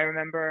 I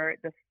remember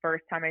the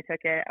first time I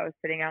took it, I was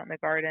sitting out in the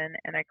garden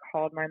and I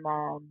called my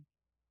mom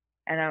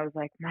and I was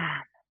like,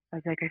 Mom, I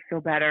feel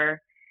better.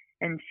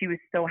 And she was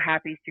so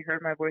happy. She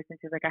heard my voice and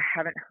she was like, I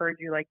haven't heard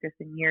you like this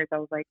in years. I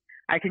was like,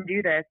 I can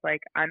do this.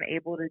 Like, I'm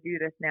able to do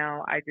this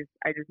now. I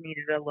just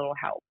needed a little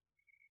help.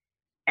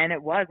 And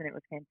it was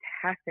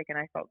fantastic. And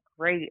I felt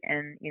great.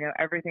 And,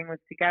 everything was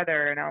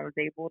together and I was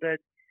able to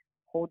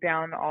hold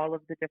down all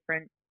of the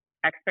different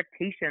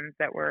expectations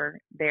that were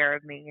there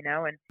of me,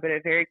 but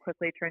it very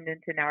quickly turned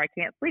into now I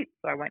can't sleep.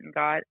 So I went and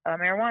got a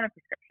marijuana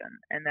prescription.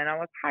 And then I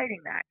was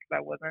hiding that because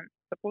I wasn't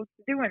supposed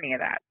to do any of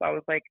that. So I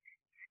was like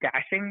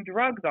stashing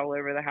drugs all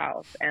over the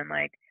house and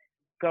like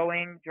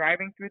driving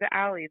through the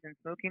alleys and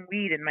smoking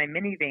weed in my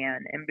minivan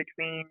in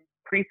between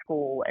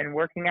preschool and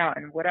working out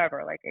and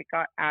whatever. Like it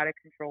got out of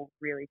control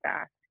really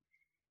fast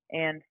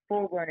and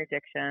full-blown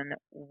addiction,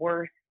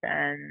 worse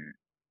than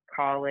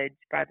college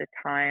by the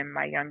time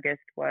my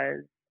youngest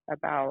was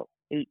about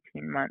 18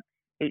 months.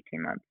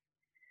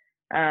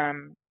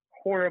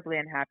 Horribly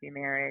unhappy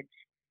marriage,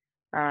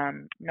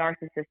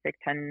 narcissistic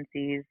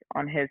tendencies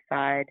on his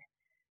side,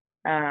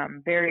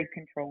 very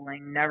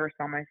controlling, never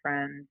saw my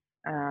friends.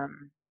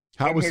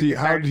 How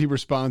did he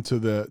respond to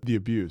the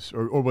abuse,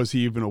 or was he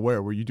even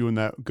aware? Were you doing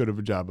that good of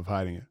a job of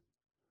hiding it?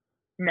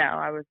 No,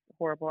 I was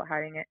horrible at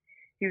hiding it.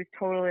 He was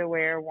totally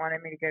aware,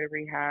 wanted me to go to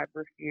rehab,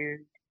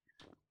 refused.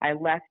 I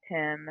left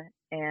him,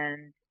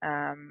 and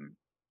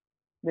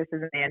this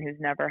is a man who's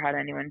never had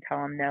anyone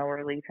tell him no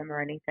or leave him or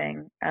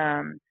anything.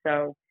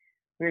 So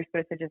we were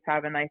supposed to just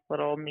have a nice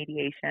little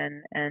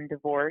mediation and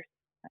divorce,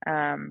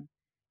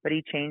 but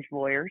he changed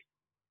lawyers,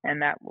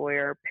 and that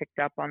lawyer picked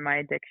up on my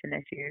addiction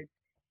issues.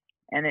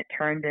 And it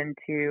turned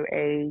into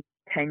a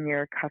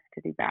 10-year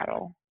custody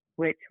battle,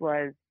 which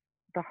was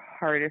the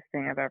hardest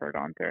thing I've ever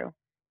gone through.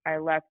 I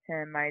left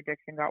him. My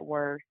addiction got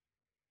worse.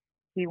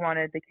 He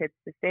wanted the kids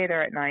to stay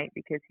there at night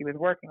because he was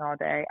working all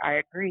day. I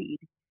agreed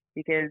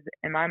because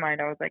in my mind,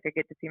 I was like, I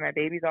get to see my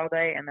babies all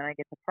day and then I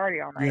get to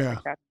party all night. Yeah.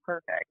 Like, that's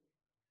perfect.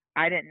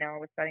 I didn't know I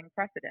was setting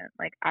precedent.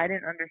 Like, I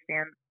didn't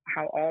understand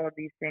how all of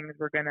these things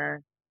were going to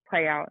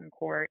play out in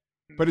court.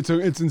 But it's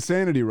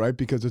insanity, right?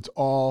 Because it's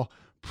all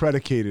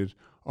predicated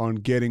on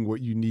getting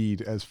what you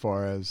need as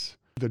far as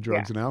the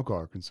drugs and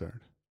alcohol are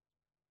concerned.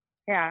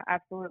 Yeah,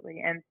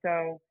 absolutely. And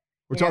so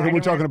we're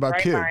talking about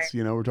kids,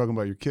 we're talking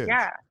about your kids.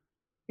 Yeah.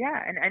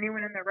 Yeah. And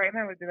anyone in their right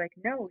mind would be like,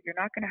 no, you're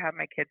not going to have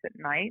my kids at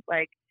night.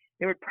 Like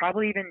they would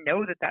probably even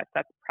know that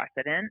sets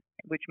precedent,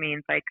 which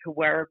means like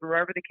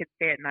wherever the kids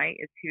stay at night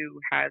is who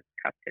has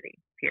custody,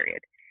 period.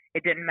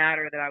 It didn't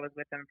matter that I was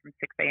with them from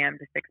 6 a.m.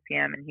 to 6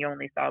 p.m. and he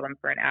only saw them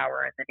for an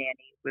hour and the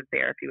nanny was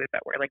there if he was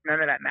at work. Like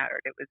none of that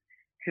mattered. It was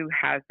who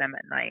has them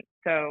at night.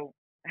 So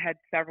I had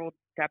several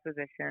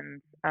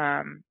depositions.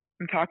 I'm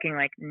talking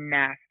like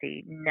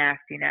nasty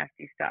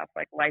stuff,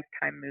 like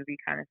Lifetime movie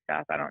kind of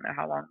stuff. I don't know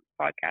how long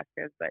the podcast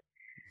is, but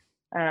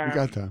you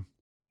got time.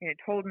 It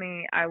told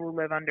me I will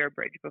live under a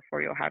bridge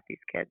before you'll have these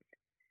kids.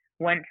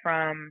 Went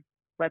from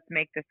let's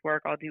make this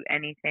work, I'll do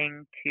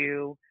anything,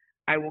 to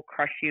I will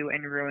crush you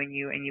and ruin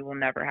you and you will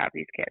never have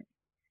these kids.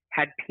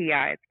 Had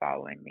PIs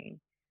following me.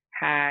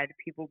 Had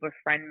people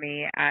befriend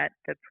me at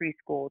the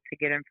preschool to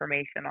get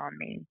information on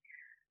me.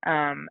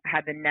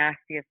 Had the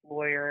nastiest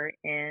lawyer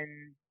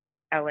in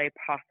LA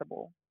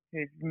possible,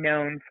 who's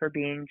known for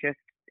being just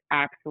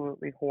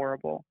absolutely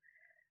horrible,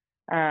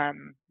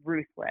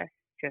 ruthless,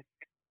 just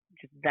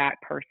that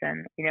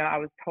person. I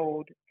was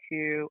told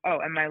to,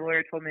 and my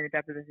lawyer told me in the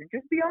deposition,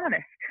 just be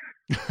honest.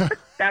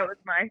 That was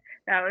my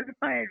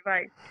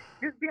advice.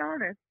 Just be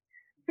honest.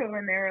 So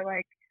when they were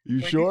like, you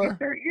when sure? Did you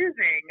start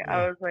using? Yeah.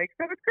 I was like,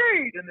 7th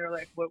grade. And they're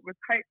like, what was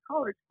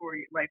college for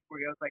you? I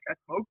was like, I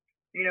smoked,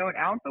 an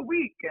ounce a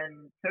week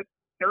and took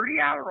 30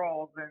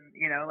 Adderalls and,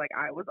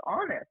 I was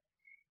honest.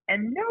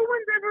 And no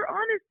one's ever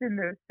honest in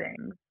those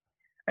things.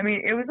 I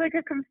mean, it was like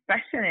a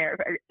confessionary,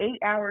 8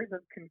 hours of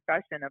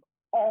confession of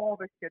all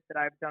the shit that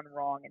I've done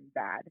wrong and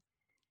bad.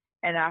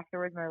 And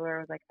afterwards, my lawyer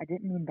was like, I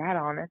didn't mean that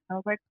honest. I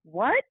was like,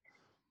 what?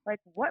 Like,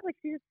 what? Like,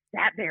 she just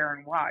sat there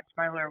and watched.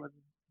 My lawyer was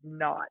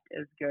not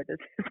as good as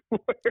his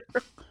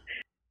lawyer.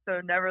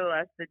 So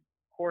nevertheless, the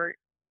court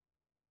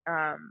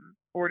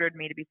ordered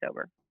me to be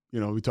sober.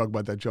 We talk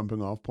about that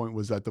jumping off point.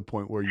 Was that the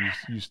point where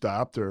you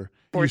stopped or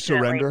you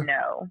surrender?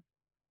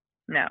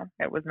 No,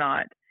 it was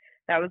not.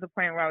 That was the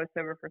point where I was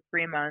sober for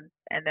 3 months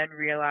and then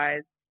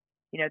realized,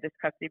 this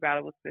custody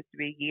battle was supposed to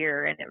be a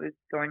year and it was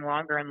going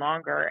longer and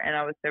longer. And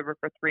I was sober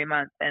for 3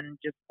 months and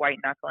just white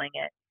knuckling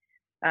it.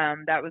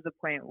 That was the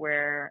point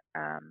where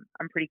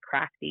I'm pretty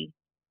crafty.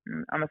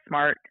 I'm a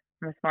smart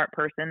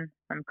person.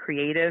 I'm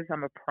creative.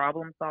 I'm a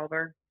problem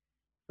solver.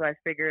 So I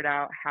figured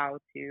out how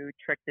to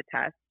trick the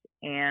test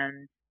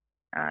and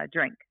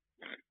drink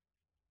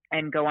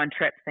and go on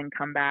trips and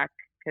come back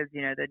because,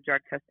 the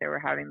drug test they were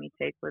having me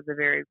take was a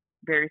very,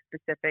 very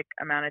specific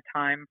amount of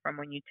time from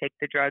when you take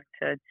the drug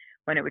to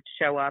when it would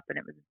show up. And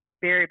it was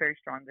very, very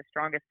strong, the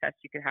strongest test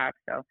you could have.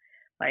 So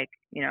I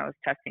was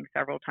testing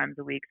several times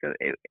a week. So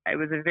it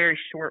was a very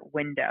short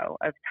window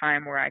of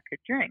time where I could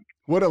drink.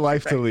 What a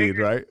life to lead,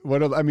 right?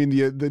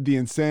 The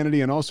insanity,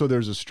 and also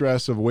there's a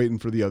stress of waiting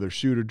for the other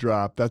shoe to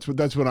drop. That's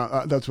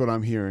what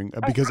I'm hearing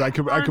because I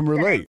can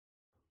relate.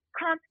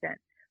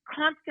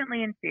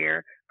 constantly in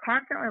fear,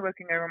 constantly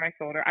looking over my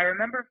shoulder. I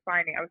remember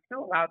I was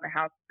still allowed in the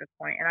house at this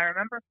point, and I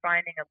remember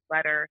finding a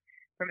letter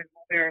from his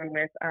lawyer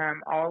with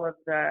all of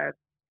the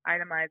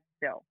itemized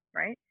bill,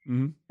 right?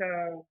 Mm-hmm.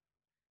 So,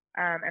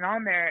 and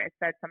on there it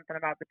said something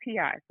about the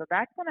PI. So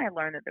that's when I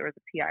learned that there was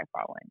a PI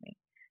following me.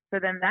 So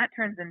then that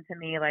turns into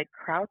me like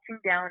crouching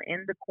down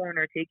in the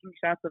corner, taking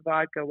shots of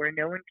vodka where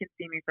no one can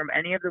see me from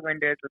any of the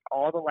windows with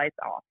all the lights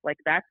off. Like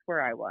that's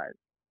where I was.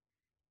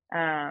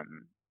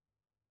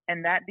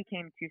 And that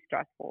became too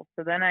stressful.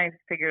 So then I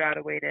figured out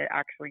a way to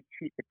actually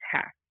cheat the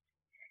test.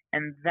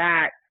 And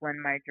that's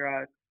when my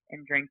drugs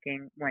and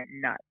drinking went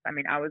nuts. I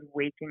mean, I was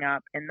waking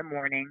up in the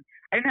morning.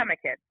 I didn't have my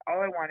kids.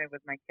 All I wanted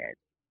was my kids.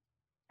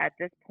 At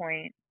this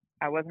point,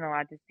 I wasn't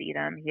allowed to see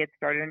them. He had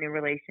started a new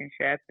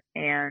relationship,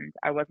 and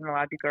I wasn't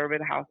allowed to go over to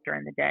the house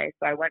during the day.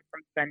 So I went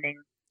from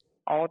spending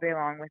all day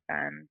long with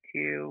them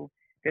to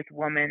this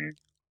woman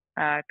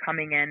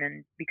coming in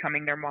and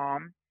becoming their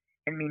mom,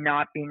 and me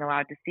not being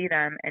allowed to see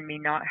them, and me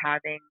not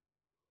having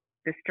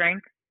the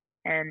strength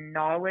and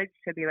knowledge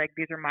to be like,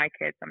 these are my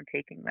kids, I'm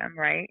taking them,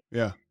 right?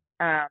 Yeah.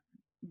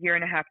 Year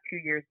and a half, 2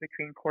 years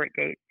between court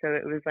dates. So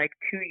it was like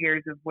 2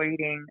 years of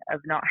waiting,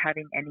 of not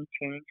having any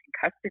change in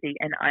custody.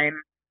 And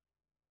I'm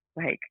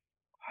like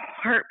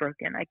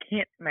heartbroken. I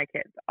can't see my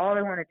kids. All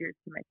I want to do is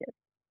see my kids.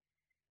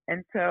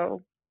 And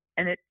so,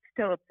 and it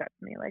still upsets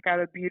me. Like I have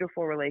a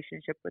beautiful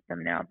relationship with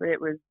them now, but it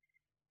was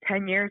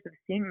 10 years of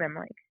seeing them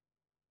like,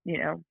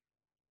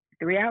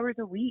 3 hours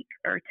a week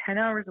or 10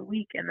 hours a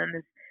week. And then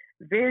this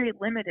very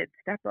limited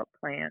step-up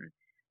plan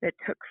that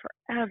took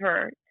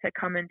forever to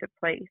come into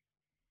place.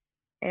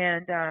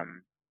 And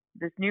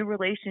this new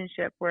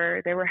relationship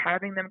where they were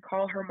having them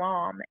call her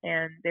mom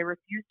and they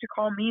refused to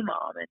call me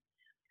mom.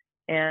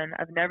 And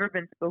I've never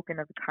been spoken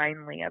of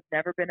kindly. I've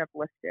never been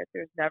uplifted.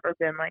 There's never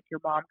been like your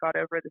mom got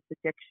over this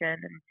addiction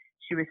and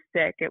she was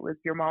sick. It was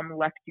your mom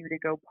left you to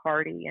go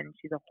party and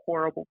she's a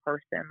horrible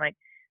person. Like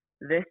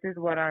this is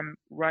what I'm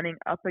running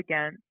up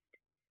against.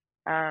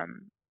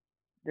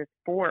 This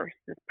force,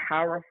 this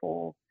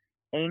powerful,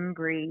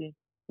 angry,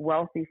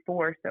 wealthy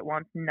force that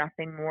wants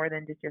nothing more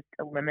than to just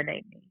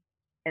eliminate me.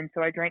 And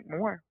so I drank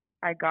more.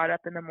 I got up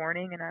in the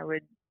morning and I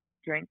would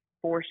drink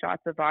 4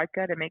 shots of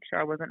vodka to make sure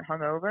I wasn't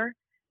hungover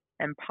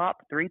and pop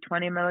 3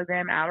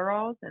 20-milligram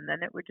Adderalls, and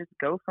then it would just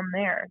go from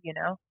there,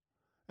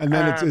 And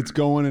then it's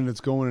going and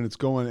it's going and it's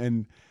going.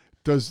 And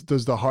does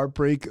the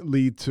heartbreak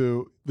lead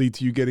to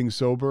you getting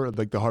sober,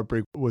 like the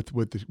heartbreak with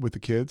the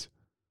kids?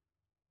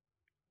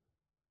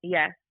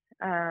 Yes.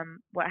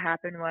 What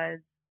happened was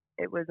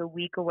it was a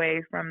week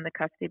away from the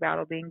custody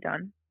battle being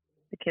done.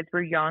 The kids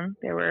were young.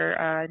 They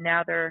were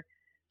now they're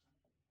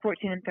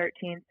 14 and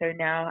 13. So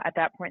now at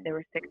that point they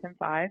were 6 and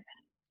 5.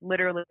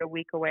 Literally a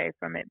week away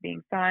from it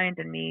being signed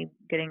and me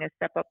getting a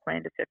step-up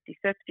plan to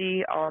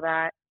 50-50, all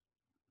that.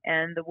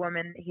 And the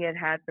woman he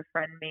had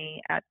befriend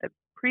me at the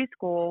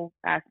preschool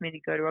asked me to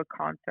go to a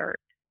concert.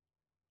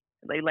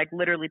 They like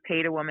literally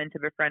paid a woman to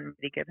befriend me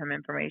to give him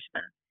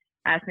information.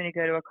 Asked me to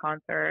go to a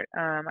concert.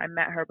 I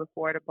met her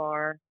before at a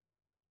bar.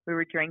 We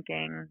were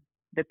drinking.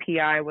 The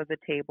PI was a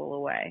table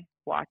away,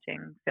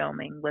 watching,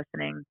 filming,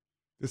 listening.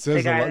 This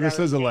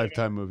is a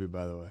Lifetime movie,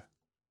 by the way.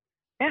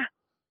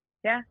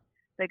 Yeah.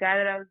 The guy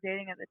that I was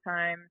dating at the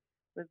time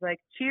was like,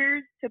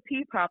 cheers to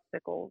pea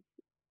popsicles.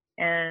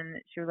 And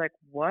she was like,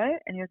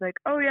 what? And he was like,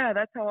 oh, yeah,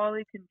 that's how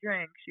Ollie can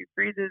drink. She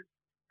freezes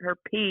her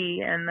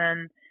pee and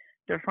then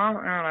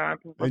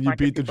And you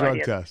beat the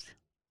drug test.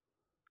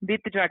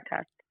 Beat the drug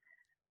test.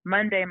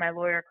 Monday, my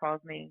lawyer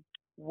calls me.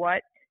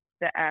 What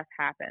the F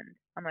happened?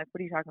 I'm like,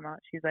 what are you talking about?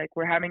 She's like,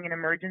 we're having an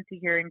emergency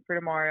hearing for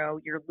tomorrow.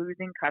 You're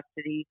losing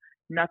custody.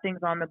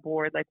 Nothing's on the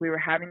board. Like we were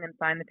having them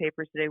sign the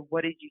papers today.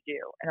 What did you do?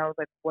 And I was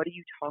like, what are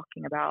you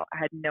talking about? I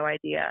had no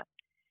idea.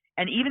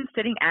 And even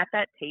sitting at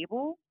that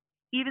table,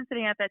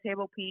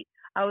 Pete,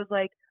 I was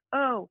like,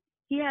 oh,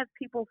 he has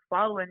people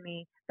following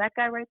me. That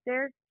guy right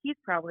there, he's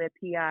probably a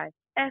PI.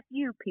 F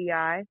you,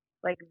 PI.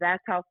 Like,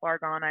 that's how far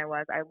gone I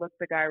was. I looked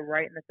the guy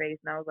right in the face,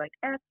 and I was like,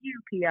 F you,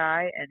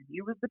 PI, and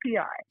he was the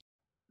PI.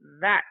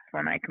 That's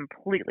when I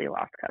completely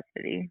lost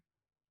custody.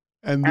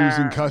 And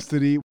losing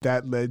custody,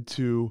 that led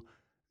to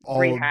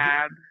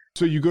rehab.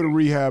 So you go to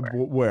rehab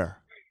where?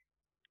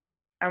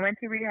 I went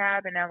to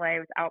rehab in LA. It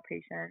was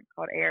outpatient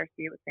called ARC.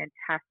 It was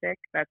fantastic.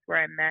 That's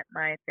where I met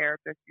my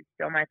therapist, who's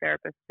still my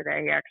therapist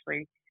today. He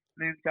actually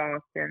moved to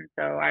Austin,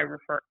 so I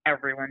refer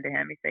everyone to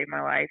him. He saved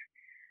my life.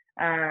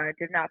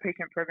 Did an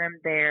outpatient program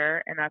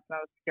there, and that's when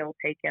I was still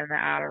taking the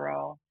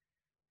Adderall.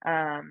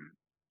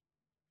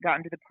 Got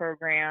into the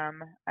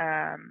program,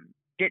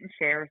 didn't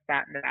share,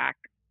 sat in the back,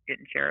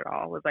 didn't share at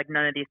all. Was like,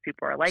 none of these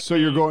people are like so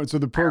me. So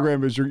the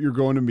program is you're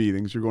going to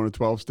meetings, you're going to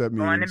 12-step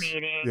meetings. Going to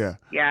meetings.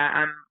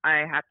 Yeah.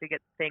 I have to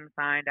get things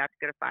signed. I have to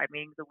go to 5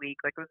 meetings a week.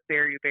 Like, it was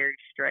very, very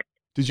strict.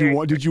 Did you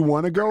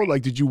want to go?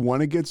 Like, did you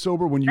want to get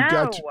sober when you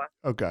got to,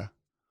 okay.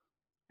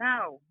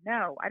 No,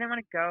 I didn't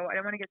want to go. I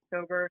didn't want to get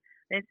sober.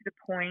 I didn't see the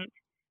point.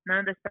 None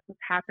of this stuff was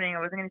happening. I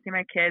wasn't going to see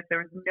my kids. There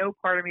was no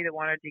part of me that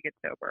wanted to get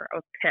sober. I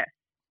was pissed.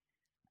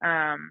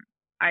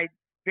 I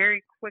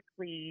very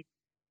quickly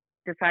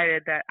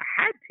decided that I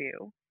had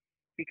to,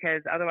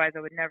 because otherwise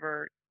I would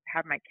never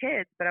have my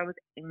kids. But I was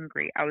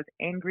angry. I was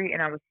angry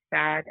and I was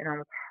sad and I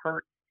was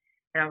hurt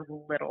and I was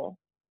little.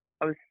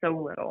 I was so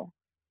little.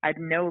 I had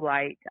no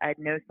light. I had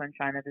no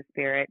sunshine of the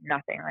spirit,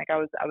 nothing. Like I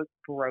was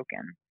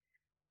broken.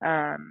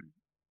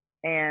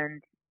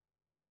 And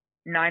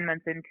 9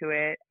 months into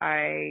it,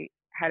 I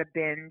had a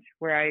binge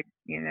where I,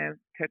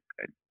 took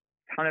a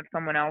ton of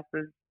someone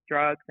else's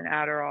drugs and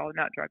Adderall,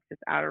 not drugs,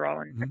 just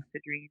Adderall and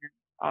Excedrin and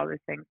all those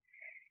things.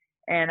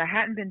 And I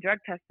hadn't been drug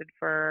tested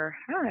for,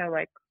 I don't know,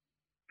 like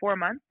 4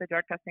 months. The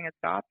drug testing had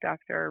stopped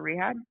after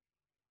rehab.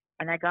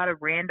 And I got a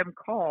random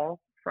call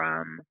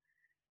from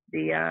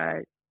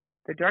the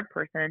drug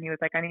person, and he was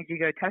like, I need you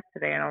to go test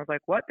today. And I was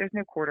like, what? There's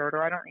no court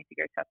order. I don't need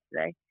to go test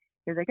today.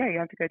 He was like, yeah, you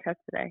have to go test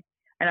today.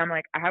 And I'm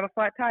like, I have a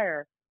flat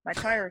tire. My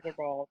tires are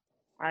bald.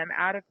 I'm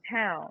out of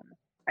town.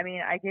 I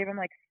mean, I gave him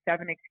like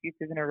 7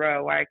 excuses in a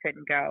row why I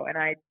couldn't go. And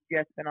I'd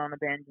just been on the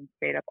binge and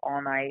stayed up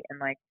all night and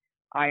like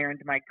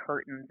ironed my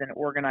curtains and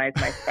organized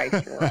my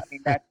spice drawer. I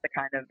mean, that's the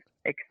kind of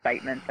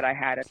excitement that I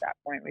had at that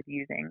point with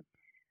using.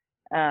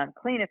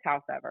 Cleanest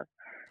house ever.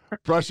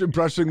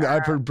 brushing.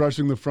 I've heard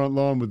brushing the front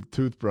lawn with a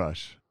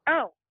toothbrush.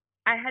 Oh,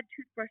 I had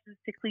toothbrushes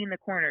to clean the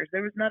corners.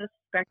 There was not a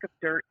speck of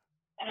dirt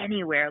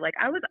anywhere. Like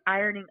I was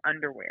ironing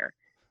underwear.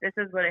 This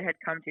is what it had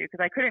come to,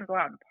 because I couldn't go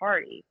out and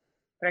party,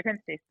 but I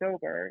couldn't stay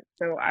sober.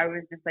 So I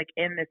was just like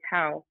in this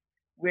house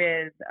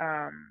with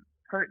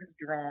curtains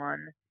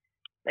drawn,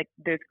 like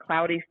there's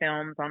cloudy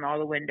films on all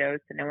the windows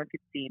so no one could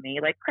see me,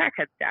 like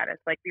crackhead status.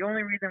 Like the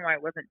only reason why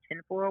it wasn't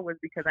tinfoil was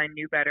because I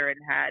knew better and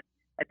had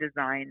a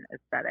design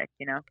aesthetic,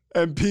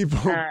 And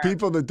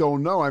people that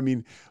don't know, I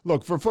mean,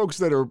 look, for folks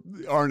that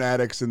aren't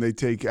addicts and they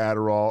take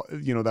Adderall,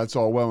 that's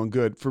all well and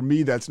good. For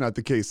me, that's not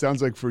the case.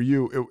 Sounds like for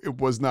you, it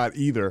was not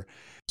either.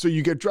 So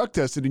you get drug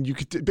tested and you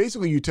could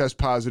basically you test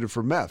positive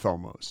for meth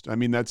almost. I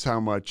mean, that's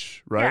how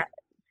much, right?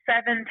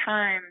 Yeah, 7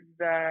 times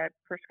the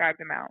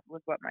prescribed amount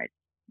was what my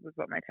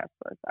test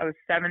was. I was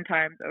 7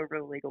 times over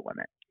the legal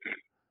limit.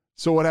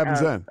 So what happens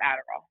then?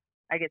 Adderall.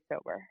 I get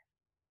sober.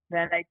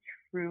 Then I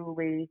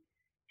truly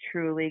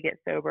get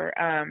sober.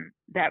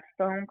 That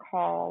phone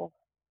call,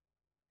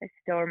 I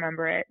still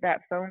remember it.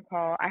 That phone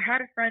call, I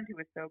had a friend who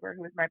was sober,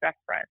 who was my best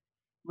friend,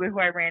 who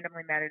I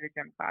randomly met at a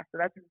gym class. So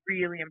that's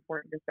really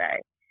important to say.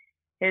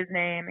 His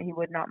name, he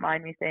would not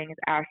mind me saying, is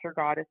Asher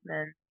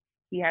Gottesman.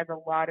 He has a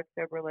lot of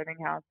sober living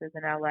houses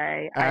in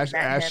LA.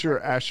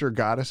 Asher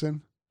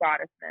Gottesman?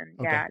 Gottesman,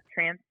 okay. Yeah.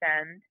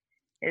 Transcend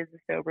is the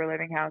sober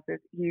living houses.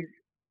 He's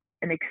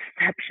an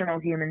exceptional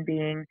human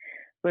being.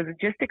 Was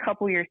just a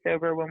couple years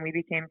sober when we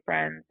became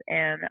friends,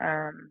 and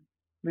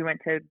we went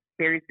to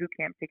Barry's boot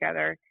camp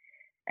together,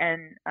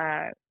 and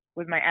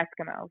was my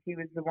Eskimo. He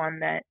was the one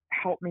that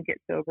helped me get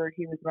sober.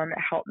 He was the one that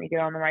helped me get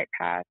on the right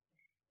path.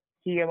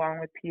 He, along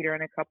with Peter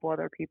and a couple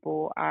other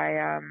people,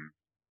 I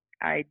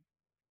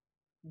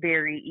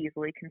very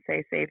easily can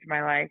say saved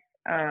my life.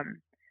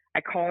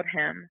 I called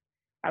him.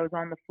 I was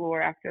on the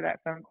floor after that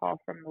phone call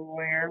from the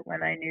lawyer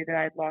when I knew that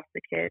I'd lost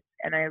the kids,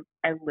 and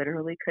I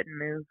literally couldn't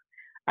move.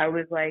 I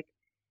was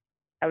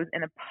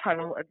in a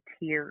puddle of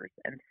tears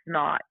and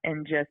snot,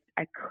 and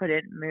I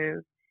couldn't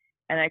move.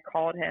 And I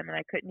called him, and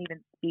I couldn't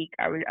even speak.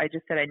 I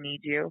just said, I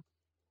need you.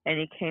 And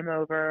he came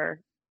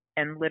over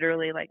and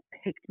literally like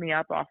picked me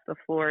up off the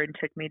floor and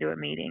took me to a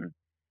meeting.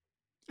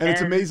 And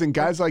it's amazing.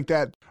 Guys like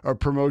that are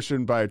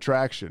promotion by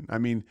attraction. I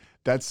mean,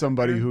 that's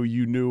somebody who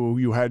you knew, who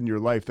you had in your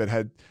life that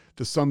had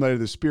the sunlight of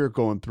the spirit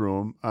going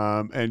through him.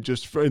 And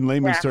just in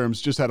layman's terms,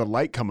 just had a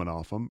light coming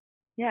off him.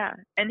 Yeah.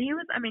 And he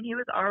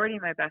was already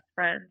my best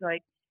friend.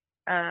 Like,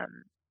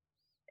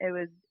 it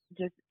was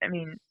just,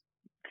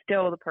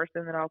 still the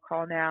person that I'll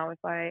call now if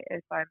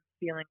I'm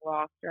feeling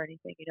lost or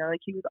anything,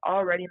 like he was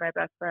already my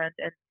best friend,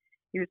 and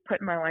he was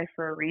put in my life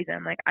for a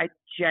reason. Like I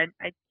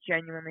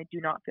genuinely do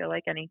not feel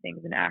like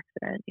anything's an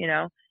accident,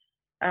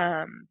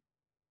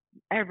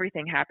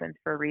 everything happens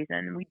for a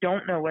reason. We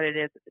don't know what it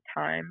is at the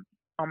time.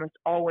 Almost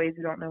always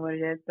we don't know what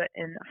it is, but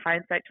in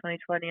hindsight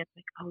 2020, it's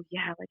like, oh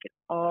yeah, like it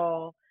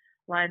all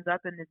lines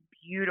up in this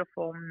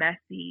beautiful,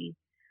 messy,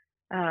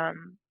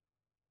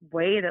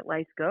 way that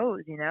life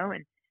goes,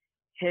 and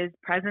his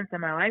presence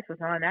in my life was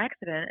not an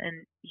accident.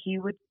 And he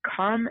would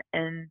come,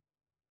 and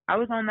I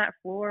was on that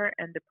floor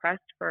and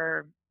depressed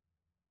for,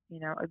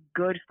 a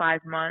good 5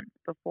 months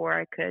before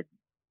I could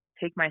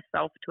take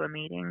myself to a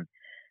meeting.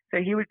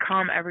 So he would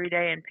come every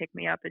day and pick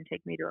me up and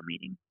take me to a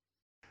meeting.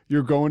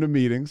 You're going to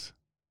meetings.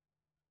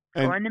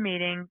 Going to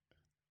meetings.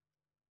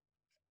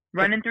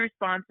 Running through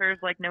sponsors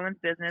like no one's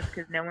business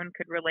because no one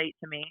could relate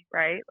to me,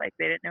 right? Like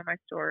they didn't know my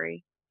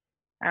story.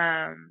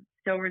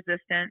 Still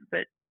resistant,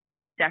 but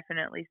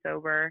definitely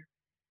sober.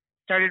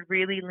 Started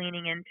really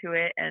leaning into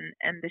it, and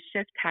the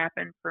shift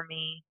happened for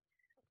me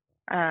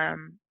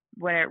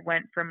when it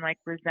went from like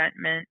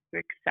resentment to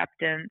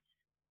acceptance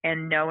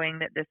and knowing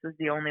that this was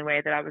the only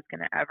way that I was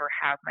going to ever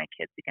have my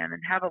kids again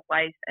and have a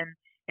life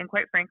and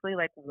quite frankly,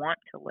 like want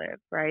to live,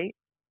 right?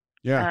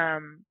 Yeah.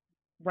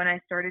 When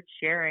I started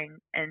sharing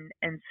and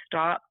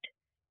stopped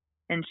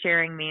And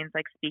sharing means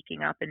like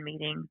speaking up in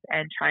meetings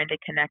and trying to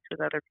connect with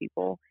other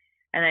people.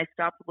 And I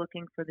stopped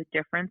looking for the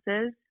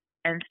differences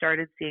and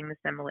started seeing the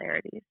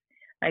similarities.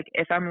 Like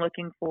if I'm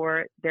looking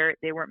for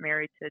they weren't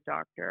married to a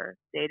doctor,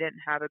 they didn't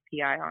have a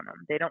PI on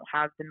them, they don't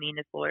have the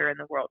meanest lawyer in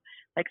the world.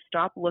 Like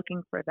stop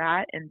looking for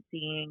that and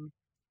seeing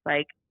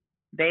like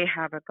they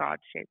have a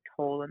God-shaped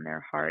hole in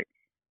their heart.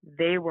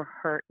 They were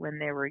hurt when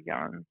they were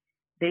young.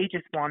 They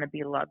just want to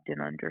be loved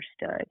and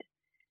understood.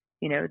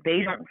 You know,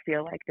 they don't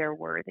feel like they're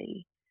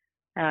worthy.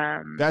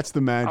 That's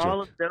the magic.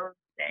 All of those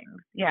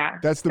things. Yeah.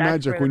 That's the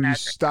magic when you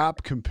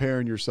stop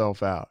comparing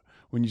yourself out.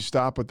 When you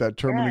stop with that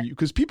terminal,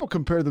 because people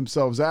compare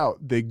themselves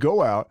out, they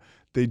go out,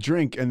 they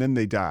drink, and then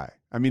they die.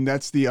 I mean,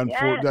 that's the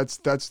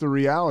that's the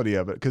reality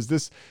of it. Because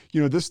this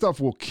stuff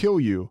will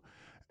kill you,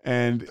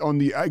 and on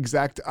the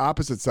exact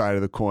opposite side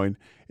of the coin,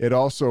 it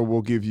also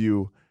will give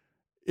you.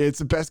 It's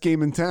the best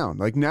game in town.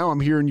 Like now, I'm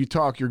hearing you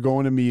talk. You're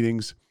going to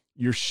meetings.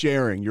 You're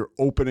sharing. You're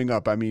opening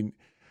up. I mean,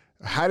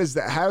 how does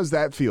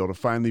that feel to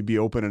finally be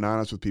open and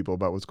honest with people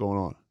about what's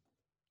going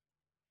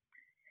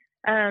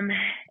on?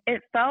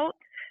 It felt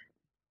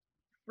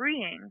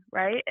freeing,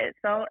 right? It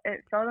felt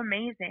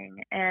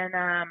amazing, and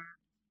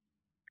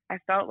I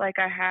felt like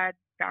I had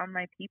found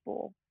my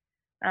people.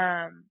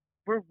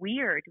 We're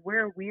weird.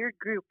 We're a weird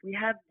group. We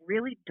have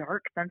really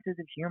dark senses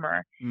of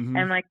humor,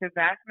 and like the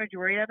vast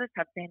majority of us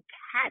have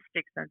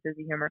fantastic senses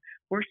of humor.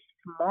 We're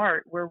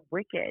smart. We're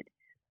wicked.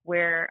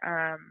 We're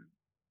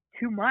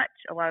too much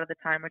a lot of the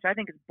time, which I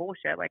think is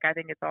bullshit. Like I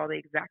think it's all the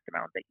exact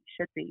amount that you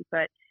should be,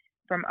 but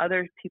from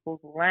other people's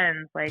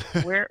lens, like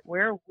we're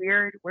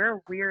weird. We're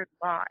a weird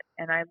lot,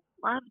 and I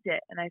loved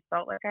it, and I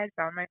felt like I had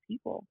found my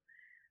people.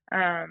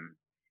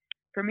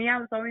 For me, I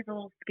was always a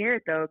little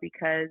scared though,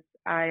 because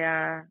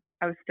I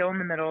was still in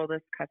the middle of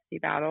this custody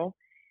battle,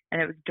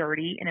 and it was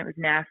dirty and it was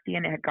nasty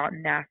and it had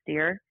gotten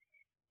nastier,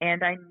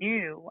 and I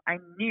knew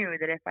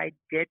that if I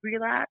did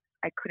relapse,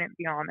 I couldn't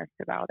be honest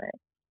about it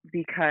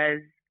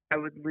because I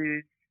would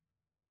lose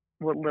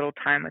what little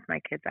time with my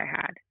kids I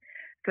had.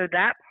 So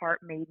that part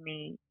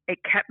it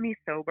kept me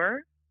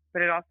sober,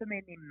 but it also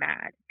made me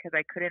mad because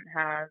I couldn't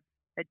have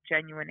a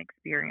genuine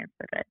experience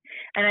with it.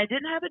 And I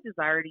didn't have a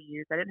desire to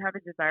use. I didn't have a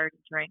desire to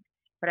drink,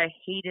 but I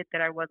hated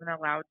that I wasn't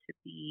allowed to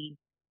be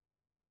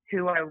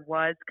who I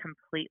was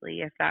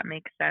completely, if that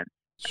makes sense.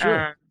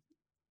 Sure.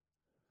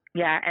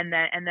 Yeah. And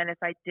then if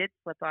I did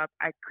slip up,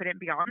 I couldn't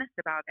be honest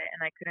about it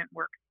and I couldn't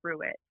work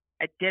through it.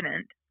 I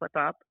didn't slip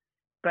up,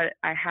 but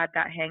I had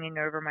that hanging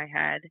over my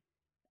head.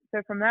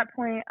 So from that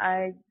point,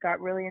 I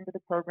got really into the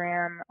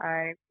program.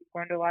 I was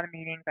going to a lot of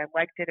meetings. I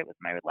liked it. It was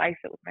my life.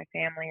 It was my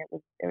family.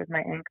 It was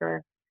my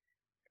anchor.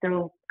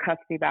 Still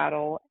custody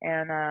battle.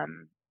 And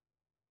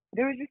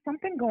there was just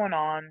something going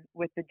on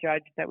with the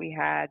judge that we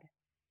had.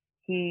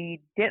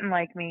 He didn't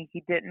like me.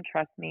 He didn't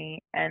trust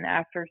me. And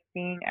after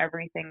seeing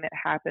everything that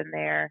happened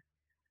there,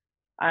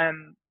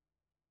 I'm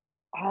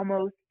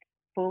almost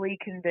fully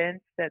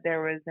convinced that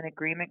there was an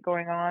agreement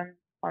going on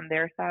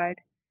their side.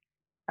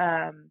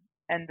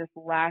 And this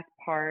last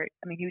part,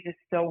 I mean, he was just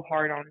so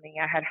hard on me.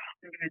 I had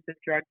hundreds of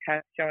drug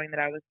tests showing that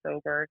I was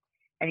sober,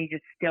 and he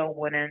just still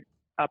wouldn't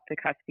up the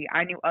custody.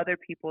 I knew other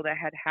people that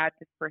had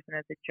this person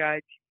as a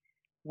judge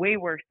way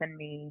worse than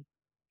me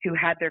who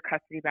had their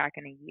custody back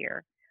in a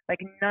year.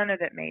 Like none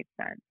of it made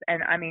sense.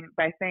 And I mean,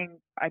 by saying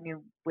I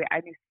knew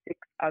 6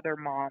 other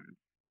moms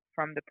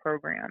from the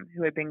program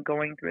who had been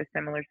going through a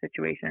similar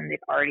situation and they'd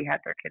already had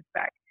their kids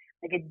back.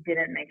 Like it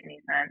didn't make any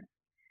sense.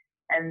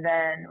 And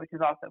then, which is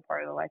also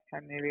part of the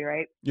Lifetime movie,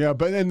 right? Yeah,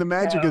 but and the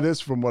magic of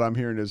this, from what I'm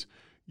hearing, is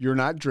you're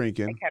not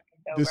drinking.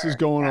 This is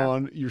going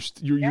on.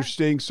 You're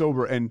staying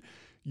sober, and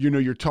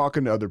you're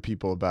talking to other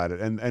people about it.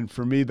 And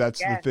for me, that's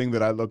the thing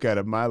that I look at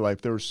in my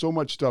life. There was so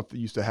much stuff that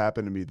used to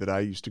happen to me that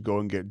I used to go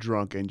and get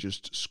drunk and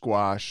just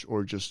squash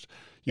or just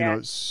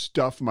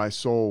stuff my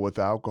soul with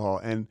alcohol.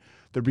 And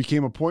there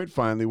became a point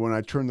finally when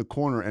I turned the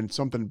corner and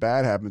something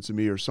bad happens to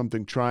me or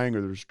something trying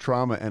or there's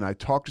trauma, and I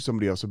talk to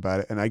somebody else about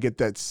it, and I get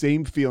that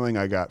same feeling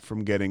I got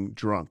from getting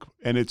drunk.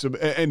 And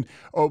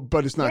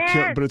but it's not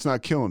but it's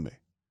not killing me.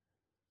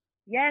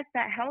 Yes,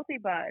 that healthy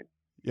buzz.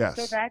 Yes.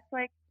 So that's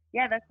like,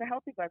 that's the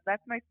healthy buzz.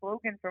 That's my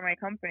slogan for my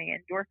company,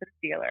 Endorphin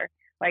Stealer.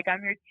 Like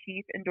I'm your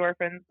chief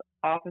endorphins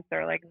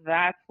officer. Like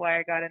that's why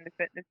I got into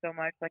fitness so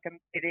much. Like I'm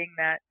getting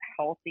that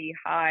healthy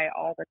high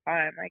all the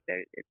time. Like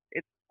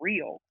it's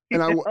real.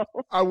 And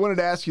I wanted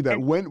to ask you that.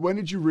 When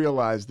did you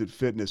realize that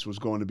fitness was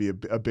going to be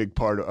a big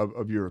part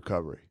of your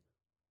recovery?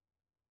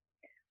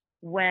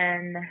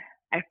 When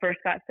I first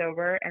got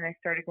sober and I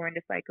started going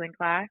to cycling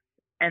class,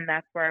 and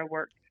that's where I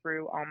worked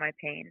through all my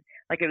pain.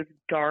 Like it was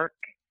dark,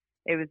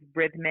 it was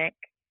rhythmic.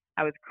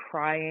 I was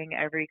crying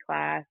every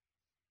class.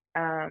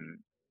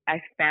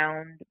 I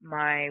found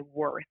my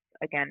worth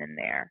again in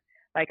there.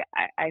 Like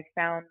I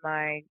found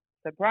my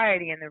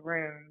sobriety in the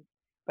room,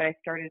 but I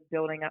started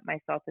building up my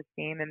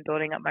self-esteem and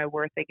building up my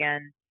worth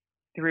again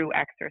through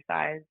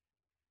exercise.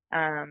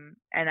 And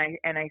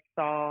I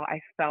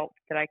felt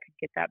that I could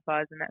get that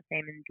buzz and that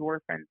same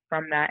endorphins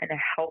from that in a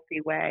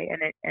healthy way.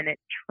 And it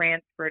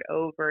transferred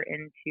over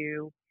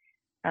into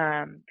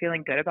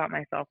feeling good about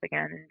myself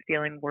again and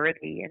feeling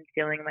worthy and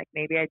feeling like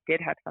maybe I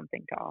did have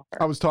something to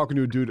offer. I was talking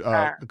to a dude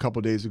a couple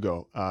of days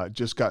ago,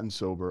 just gotten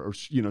sober or,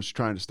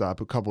 trying to stop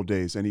a couple of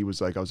days. And he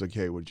was like, I was like,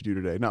 hey, what did you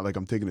do today? Not like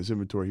I'm taking his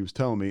inventory. He was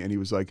telling me, and he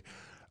was like,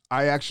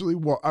 I actually,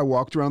 I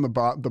walked around the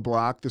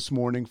block this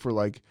morning for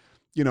like,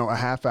 a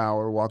half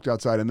hour, walked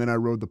outside, and then I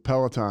rode the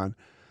Peloton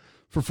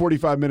for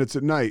 45 minutes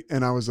at night.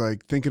 And I was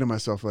like thinking to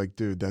myself, like,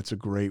 dude, that's a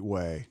great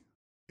way.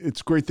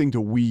 It's a great thing to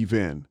weave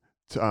in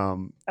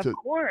to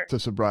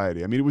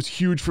sobriety. I mean, it was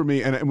huge for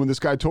me. And when this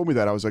guy told me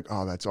that, I was like,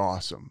 oh, that's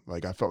awesome.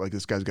 Like, I felt like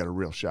this guy's got a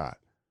real shot.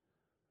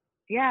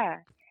 Yeah.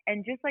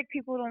 And just like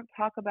people don't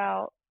talk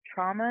about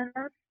trauma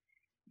enough,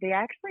 they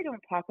actually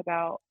don't talk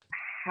about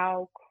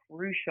how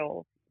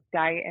crucial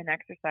diet and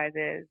exercise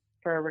is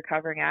for a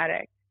recovering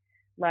addict.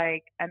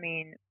 Like, I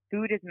mean,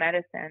 food is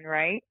medicine,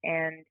 right?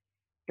 And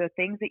the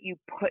things that you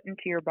put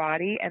into your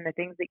body and the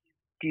things that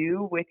you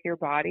do with your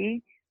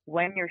body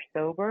when you're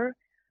sober,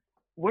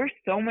 we're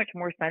so much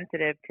more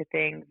sensitive to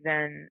things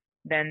than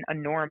a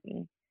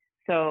normie.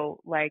 So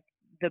like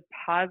the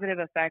positive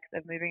effects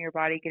of moving your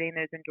body, getting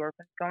those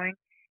endorphins going,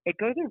 it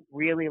goes a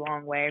really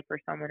long way for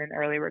someone in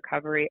early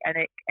recovery, and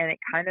it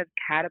kind of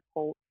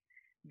catapults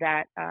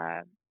that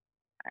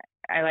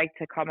I like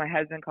to call, my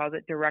husband calls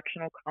it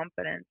directional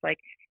confidence. Like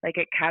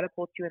it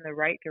catapults you in the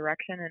right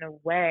direction in a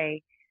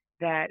way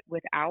that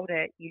without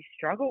it you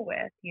struggle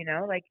with,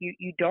 like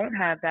you don't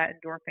have that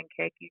endorphin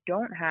kick, you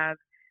don't have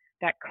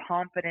that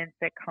confidence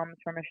that comes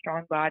from a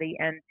strong body.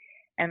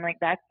 And like,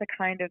 that's the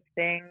kind of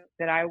thing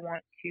that I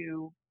want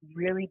to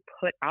really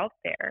put out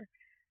there.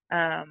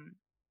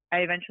 I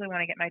eventually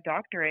want to get my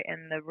doctorate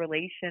in the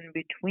relation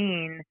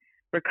between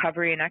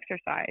recovery and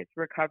exercise,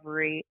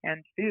 recovery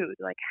and food,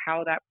 like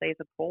how that plays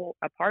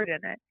a part in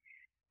it.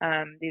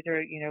 These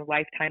are,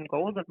 lifetime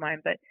goals of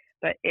mine, but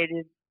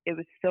it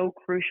was so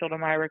crucial to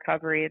my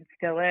recovery and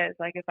still is.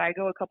 Like, if I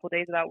go a couple of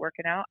days without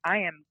working out, I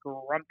am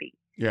grumpy.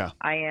 Yeah.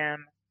 I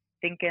am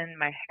thinking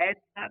my head's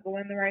not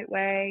going the right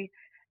way.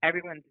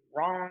 Everyone's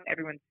wrong.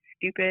 Everyone's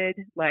stupid.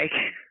 Like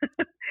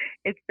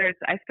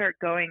I start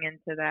going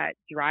into that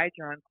dry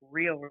drunk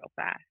real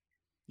fast.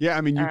 Yeah.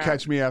 I mean, you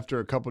catch me after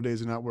a couple of days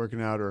of not working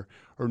out or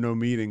no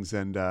meetings,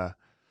 and I'm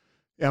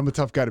a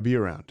tough guy to be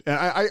around. And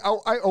I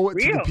owe it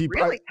to the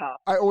people. Really tough.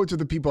 I owe it to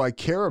the people I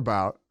care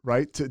about,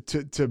 right?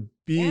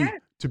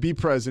 To be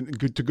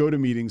present, to go to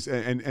meetings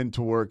and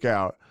to work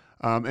out.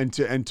 And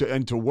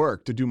to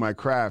work, to do my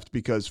craft,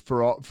 because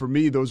for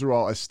me, those are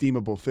all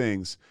esteemable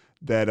things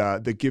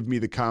that give me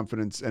the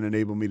confidence and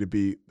enable me to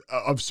be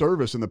of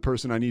service and the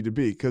person I need to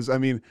be. Because I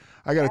mean,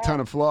 I got a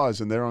ton of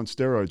flaws, and they're on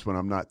steroids when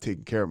I'm not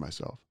taking care of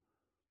myself.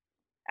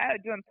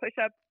 Doing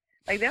push-ups,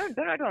 like they're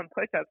not doing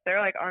push-ups.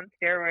 They're like on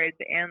steroids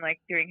and like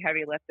doing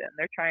heavy lifting.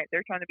 They're trying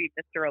to be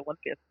Mr.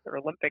 Olympus or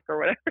Olympic or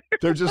whatever.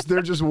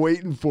 They're just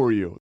waiting for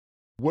you.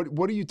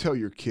 What do you tell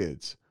your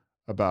kids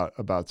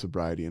about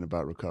sobriety and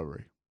about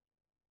recovery?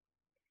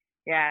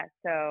 Yeah,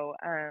 so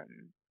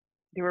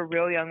they were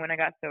real young when I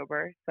got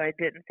sober, so I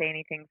didn't say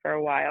anything for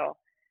a while.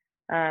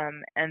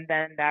 And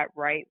then that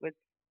right was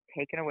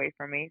taken away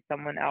from me.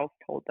 Someone else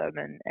told them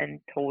and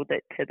told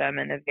it to them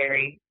in a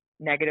very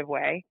negative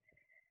way.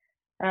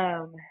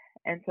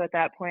 And so at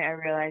that point I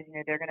realized,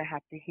 they're going to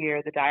have to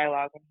hear the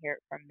dialogue and hear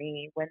it from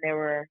me. When they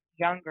were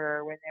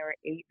younger, when they were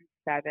 8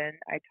 and 7,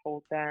 I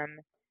told them,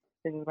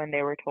 this is when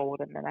they were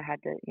told, and then I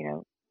had to,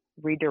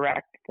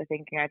 redirect the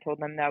thinking. I told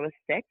them that I was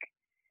sick,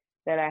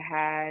 that I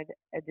had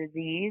a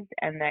disease,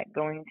 and that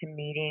going to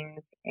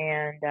meetings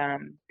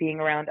and being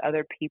around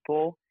other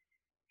people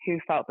who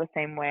felt the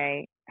same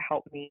way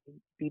helped me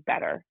be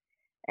better.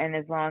 And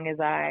as long as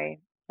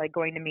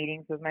going to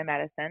meetings was my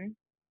medicine,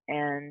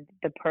 and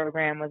the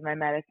program was my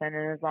medicine,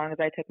 and as long as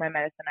I took my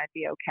medicine, I'd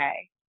be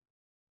okay.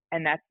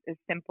 And that's as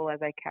simple as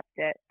I kept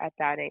it at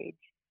that age.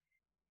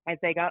 As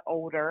I got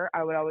older,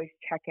 I would always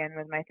check in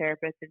with my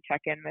therapist and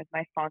check in with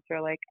my sponsor,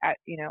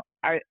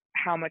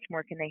 how much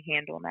more can they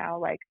handle now?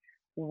 Like,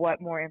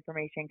 what more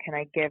information can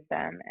I give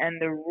them? And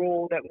the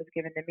rule that was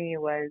given to me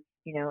was,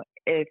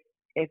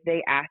 if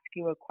they ask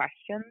you a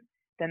question,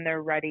 then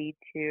they're ready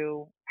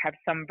to have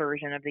some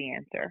version of the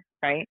answer,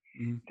 right?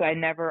 Mm-hmm. So I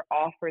never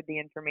offered the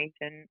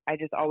information. I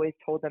just always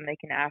told them they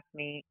can ask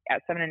me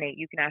at 7 and 8,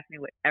 you can ask me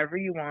whatever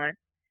you want.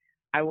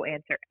 I will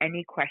answer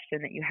any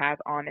question that you have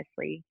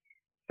honestly.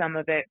 Some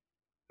of it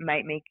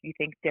might make you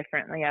think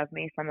differently of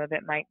me. Some of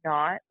it might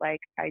not.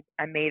 Like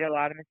I made a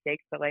lot of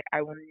mistakes, but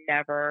I will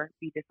never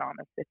be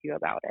dishonest with you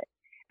about it.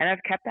 And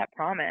I've kept that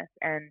promise.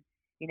 And,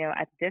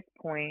 at this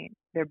point,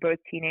 they're both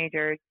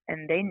teenagers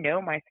and they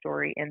know my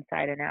story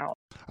inside and out.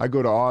 I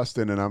go to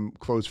Austin and I'm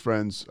close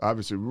friends,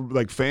 obviously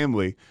like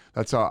family.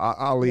 That's how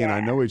Ali and I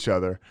know each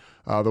other.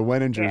 The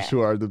Weningers,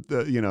 who are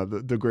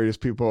the greatest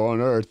people on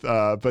earth.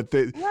 But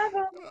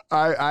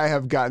I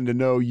have gotten to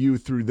know you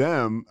through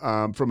them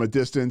from a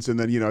distance, and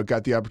then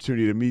got the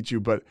opportunity to meet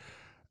you.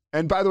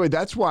 And by the way,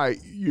 that's why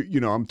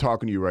I'm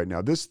talking to you right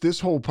now. This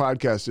whole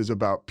podcast is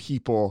about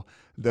people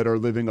that are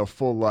living a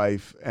full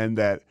life and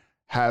that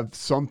have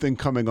something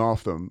coming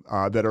off them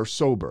that are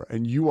sober,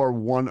 and you are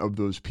one of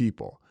those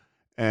people.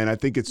 And I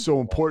think it's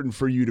so important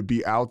for you to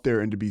be out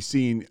there and to be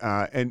seen,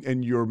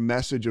 and your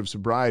message of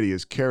sobriety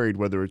is carried,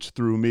 whether it's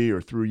through me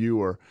or through you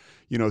or,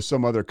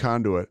 some other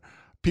conduit.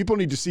 People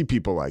need to see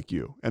people like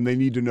you, and they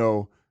need to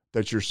know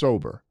that you're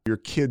sober. Your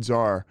kids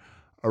are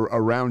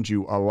around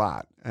you a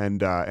lot,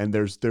 and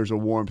there's a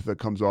warmth that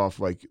comes off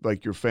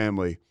like your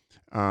family.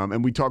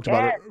 And we talked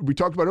about it. We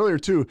talked about earlier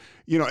too.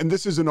 And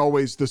this isn't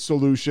always the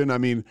solution. I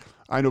mean,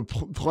 I know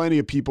plenty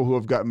of people who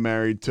have gotten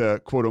married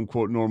to quote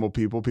unquote normal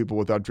people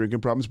without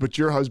drinking problems. But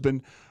your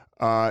husband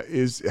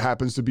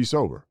happens to be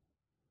sober.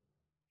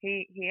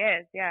 He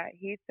is, yeah.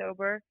 He's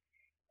sober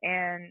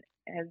and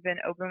has been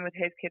open with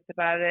his kids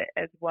about it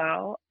as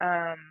well.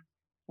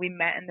 We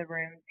met in the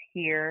rooms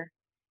here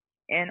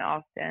in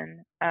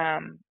Austin,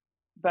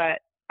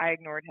 but I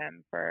ignored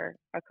him for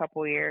a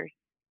couple years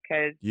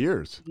because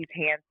he's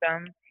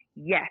handsome.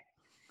 Yes.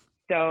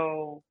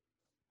 So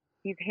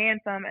he's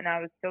handsome, and I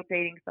was still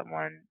dating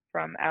someone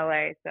from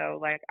LA. So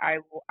like I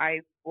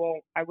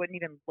wouldn't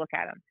even look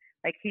at him.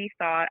 Like he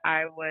thought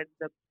I was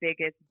the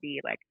biggest bee,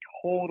 like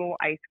total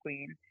ice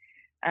queen.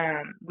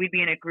 We'd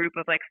be in a group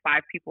of like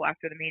 5 people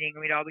after the meeting,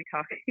 and we'd all be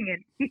talking,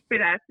 and he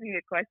would ask me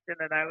a question,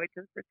 and I would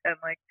just pretend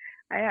like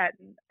I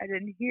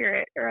didn't hear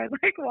it, or I'd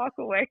like walk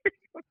away or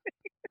something.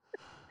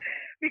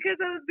 Because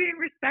I was being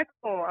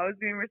respectful. I was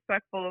being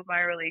respectful of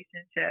my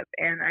relationship,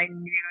 and I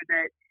knew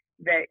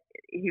that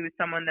he was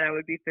someone that I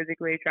would be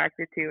physically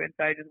attracted to, and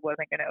so I just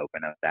wasn't going to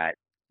open up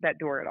that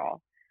door at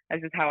all.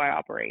 That's just how I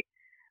operate.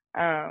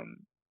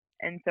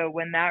 And so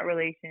when that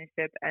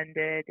relationship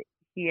ended,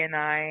 he and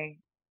I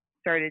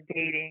started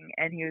dating,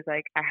 and he was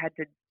like, I had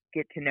to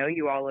get to know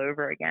you all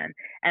over again.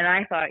 And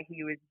I thought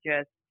he was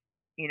just,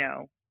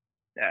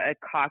 a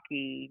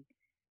cocky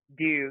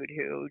dude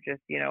who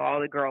just, all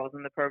the girls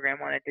in the program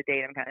wanted to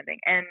date him kind of thing.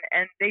 And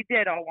they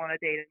did all want to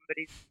date him, but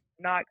he's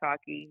not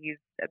cocky. He's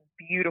a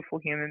beautiful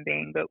human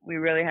being, but we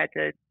really had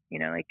to,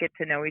 get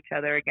to know each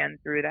other again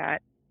through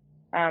that.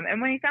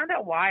 And when he found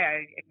out why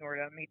I ignored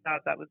him, he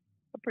thought that was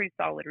a pretty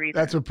solid reason.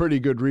 That's a pretty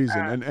good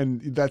reason.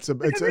 And that's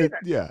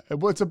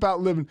it's about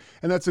living.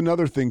 And that's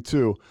another thing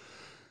too.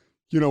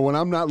 When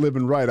I'm not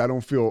living right, I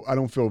don't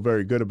feel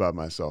very good about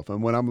myself.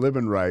 And when I'm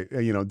living right,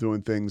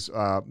 doing things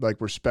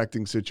like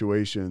respecting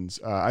situations,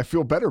 I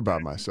feel better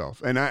about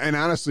myself. And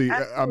honestly,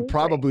 absolutely. I'm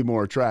probably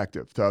more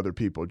attractive to other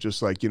people,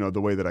 just like,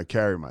 the way that I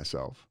carry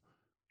myself.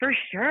 For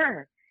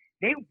sure.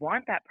 They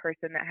want that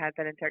person that has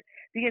that integrity,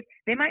 because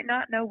they might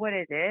not know what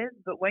it is,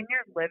 but when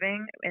you're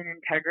living in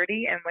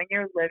integrity and when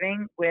you're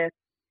living with,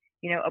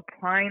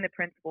 applying the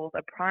principles,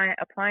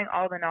 applying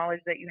all the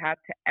knowledge that you have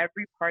to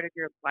every part of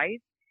your life,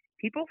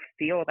 people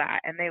feel that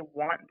and they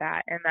want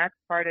that. And that's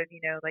part of,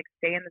 like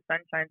stay in the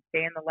sunshine,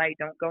 stay in the light,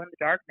 don't go in the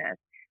darkness.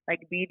 Like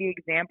be the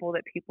example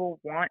that people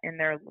want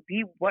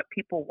be what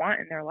people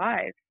want in their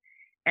lives.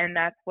 And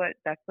that's what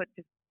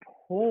just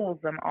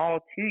pulls them all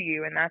to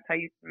you. And that's how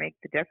you make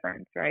the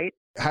difference, right?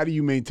 How do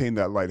you maintain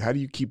that light? How do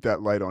you keep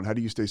that light on? How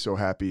do you stay so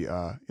happy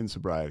in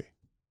sobriety?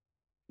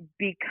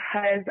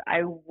 Because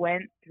I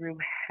went through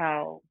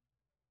hell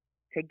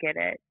to get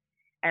it.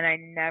 And I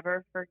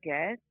never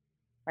forget.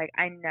 Like,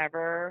 I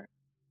never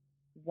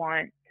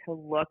want to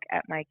look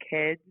at my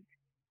kids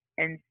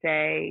and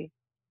say,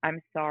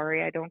 I'm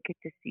sorry I don't get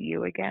to see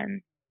you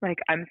again. Like,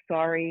 I'm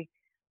sorry,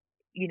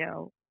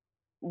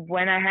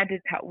 when I had to,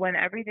 when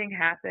everything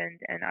happened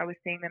and I was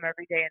seeing them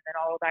every day and then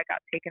all of that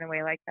got taken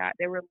away like that,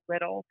 they were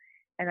little.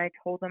 And I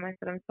told them, I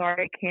said, I'm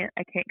sorry,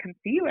 I can't come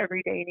see you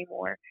every day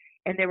anymore.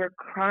 And they were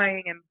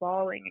crying and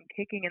bawling and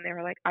kicking, and they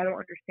were like, I don't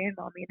understand,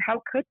 Mommy. And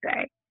how could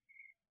they?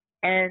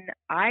 And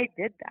I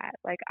did that.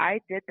 Like, I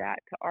did that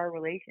to our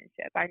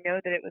relationship. I know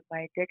that it was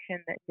my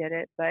addiction that did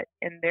it, but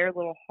in their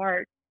little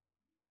heart,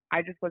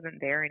 I just wasn't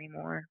there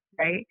anymore,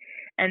 right?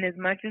 And as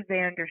much as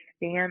they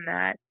understand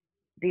that,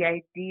 the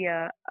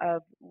idea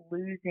of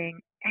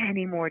losing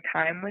any more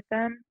time with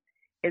them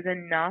is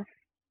enough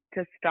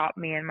to stop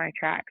me in my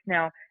tracks.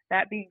 Now,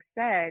 that being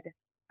said,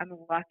 I'm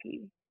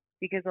lucky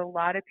because a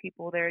lot of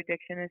people, their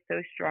addiction is so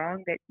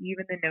strong that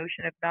even the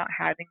notion of not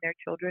having their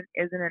children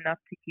isn't enough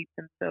to keep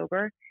them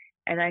sober.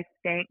 And I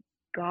thank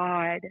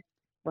God,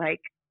 like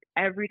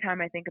every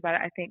time I think about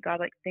it, I thank God,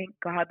 thank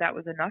God that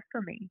was enough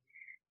for me.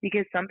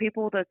 Because some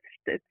people,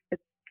 it's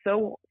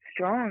so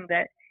strong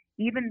that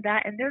even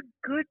that, and they're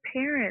good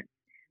parents,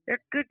 they're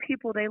good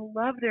people, they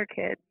love their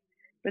kids,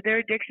 but their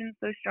addiction is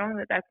so strong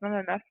that that's not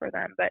enough for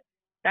them. But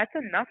that's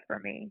enough for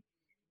me.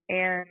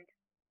 And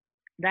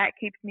that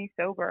keeps me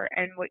sober.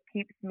 And what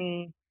keeps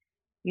me,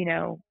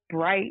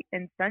 bright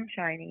and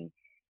sunshiny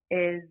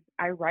is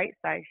I right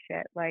size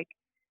shit. Like,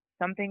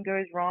 something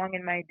goes wrong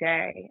in my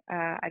day,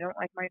 I don't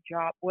like my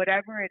job,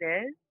 whatever it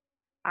is,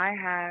 I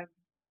have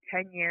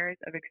 10 years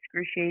of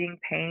excruciating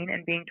pain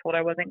and being told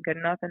I wasn't good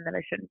enough and that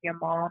I shouldn't be a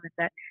mom and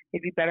that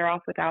they'd be better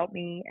off without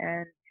me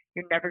and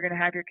you're never going to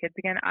have your kids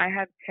again. I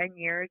have 10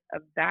 years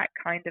of that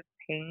kind of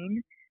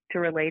pain to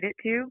relate it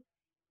to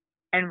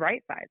and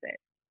right size it.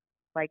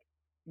 Like,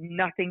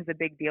 nothing's a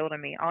big deal to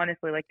me,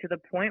 honestly, like to the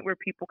point where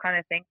people kind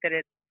of think that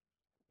it's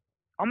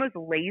almost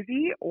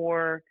lazy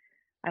or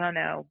I don't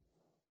know.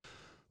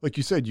 Like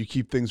you said, you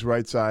keep things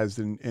right sized,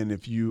 and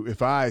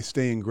if I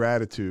stay in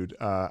gratitude,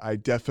 I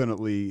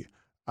definitely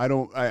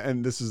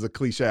and this is a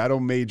cliche, I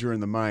don't major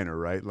in the minor,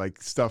 right?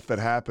 Like stuff that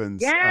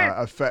happens,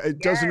 Yes.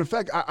 doesn't Yes.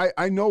 affect.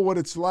 I know what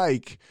it's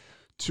like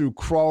to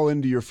crawl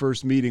into your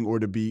first meeting or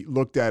to be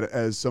looked at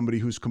as somebody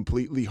who's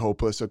completely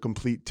hopeless, a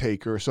complete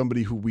taker,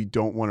 somebody who we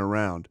don't want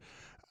around.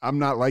 I'm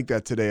not like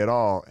that today at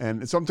all.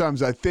 And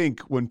sometimes I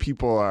think when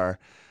people are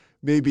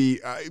maybe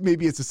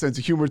it's a sense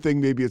of humor thing,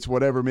 maybe it's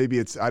whatever, maybe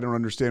it's I don't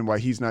understand why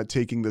he's not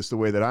taking this the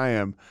way that I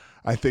am.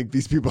 I think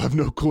these people have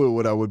no clue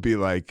what I would be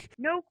like.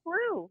 No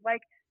clue.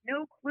 Like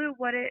no clue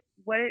what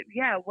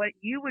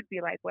you would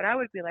be like, what I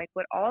would be like,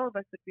 what all of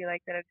us would be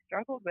like that have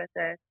struggled with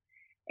this.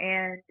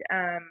 And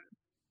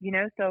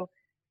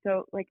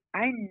so like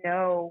I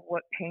know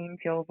what pain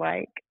feels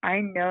like. I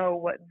know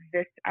what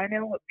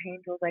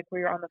pain feels like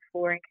where you're on the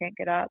floor and can't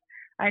get up.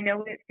 I know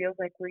what it feels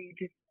like where you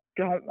just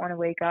don't want to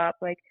wake up.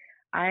 Like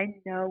I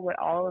know what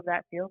all of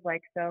that feels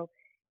like. So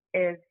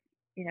if,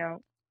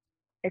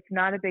 it's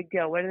not a big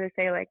deal. What do they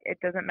say? Like, it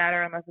doesn't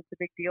matter unless it's a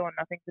big deal, and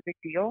nothing's a big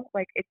deal.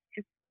 Like, it's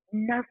just,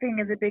 nothing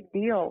is a big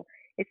deal.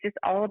 It's just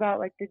all about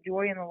like the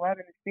joy and the love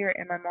and the spirit.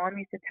 And my mom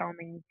used to tell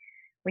me,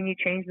 when you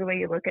change the way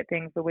you look at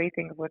things, the way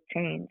things will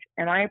change.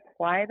 And I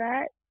apply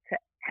that to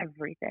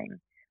everything.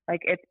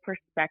 Like, it's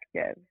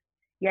perspective.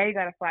 Yeah, you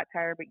got a flat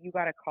tire, but you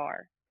got a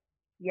car.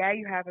 Yeah,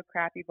 you have a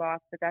crappy boss,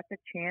 but that's a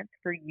chance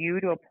for you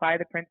to apply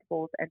the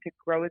principles and to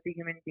grow as a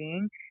human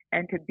being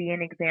and to be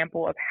an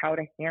example of how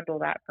to handle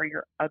that for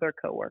your other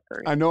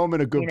coworkers. I know I'm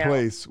in a good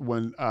place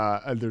when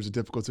there's a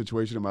difficult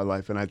situation in my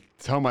life, and I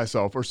tell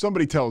myself, or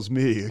somebody tells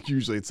me,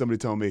 usually it's somebody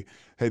telling me,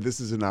 hey, this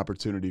is an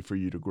opportunity for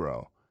you to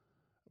grow.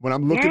 When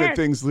I'm looking at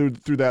things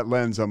through that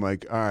lens, I'm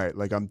like, all right,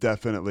 like I'm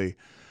probably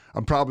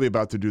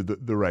about to do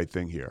the right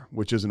thing here,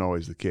 which isn't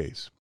always the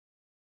case.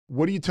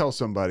 What do you tell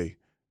somebody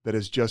that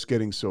is just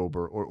getting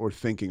sober or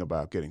thinking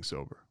about getting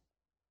sober?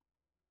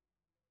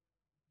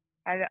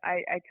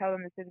 I tell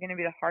them this is going to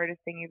be the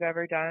hardest thing you've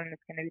ever done, and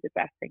it's going to be the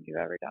best thing you've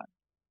ever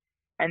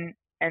done.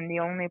 And the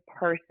only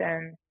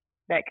person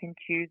that can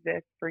choose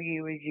this for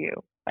you is you.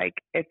 Like,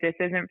 if this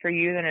isn't for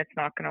you, then it's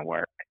not going to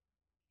work.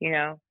 You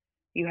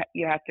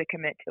have to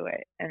commit to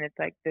it. And it's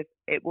like this,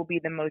 it will be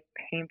the most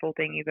painful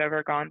thing you've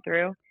ever gone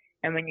through.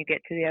 And when you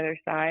get to the other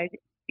side,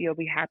 you'll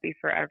be happy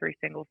for every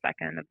single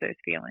second of those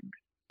feelings.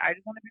 I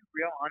just want to be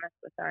real honest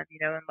with them,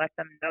 and let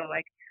them know,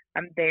 like,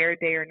 I'm there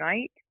day or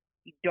night.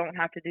 You don't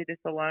have to do this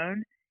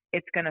alone.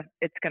 It's gonna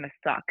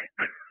suck.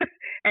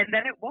 And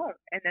then it won't.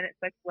 And then it's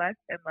like less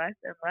and less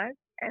and less.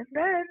 And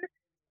then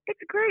it's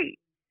great.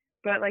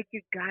 But like,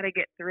 you gotta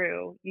get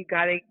through. You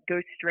gotta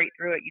go straight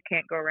through it. You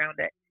can't go around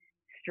it.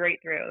 Straight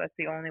through. That's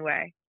the only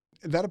way.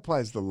 That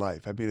applies to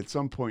life. I mean, at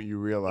some point you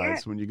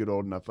realize when you get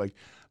old enough, like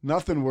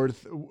nothing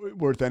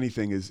worth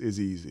anything is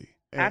easy.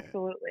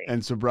 Absolutely.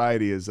 And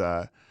sobriety is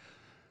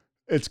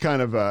it's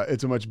kind of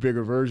it's a much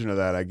bigger version of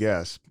that, I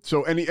guess.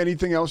 So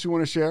anything else you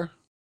want to share?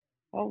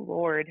 Oh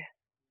Lord,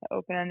 the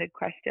open-ended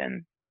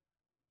question.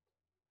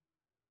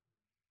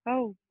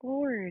 Oh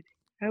Lord.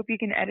 I hope you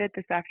can edit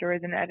this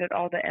afterwards and edit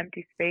all the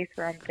empty space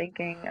where I'm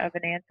thinking of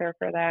an answer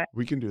for that.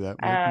 We can do that.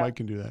 Mike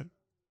can do that.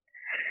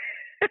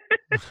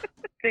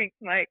 Thanks,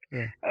 Mike.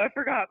 Yeah. Oh, I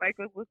forgot Mike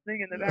was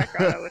listening in the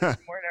background. I was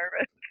more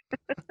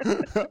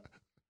nervous.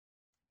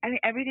 I mean,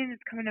 everything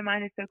that's coming to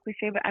mind is so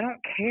cliche, but I don't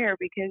care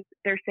because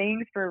they're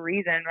sayings for a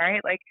reason,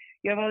 right? Like,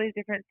 you have all these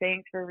different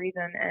sayings for a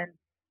reason. And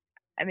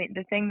I mean,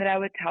 the thing that I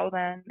would tell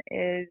them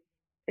is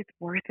it's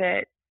worth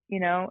it.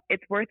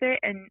 It's worth it.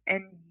 And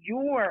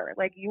you're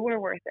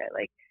worth it.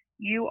 Like,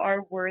 you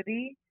are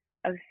worthy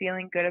of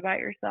feeling good about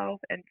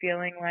yourself and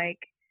feeling like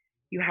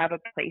you have a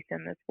place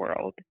in this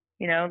world.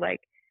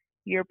 Like,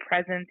 your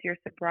presence, your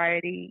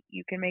sobriety,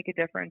 you can make a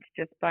difference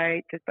just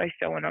by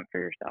showing up for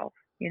yourself.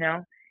 You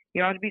don't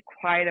have to be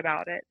quiet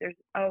about it.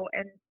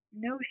 And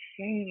no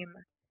shame.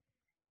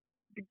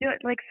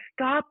 Like,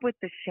 stop with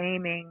the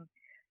shaming.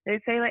 They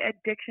say like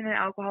addiction and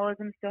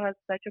alcoholism still has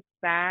such a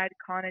bad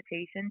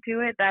connotation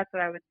to it. That's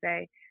what I would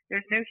say.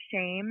 There's no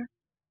shame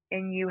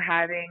in you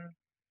having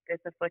this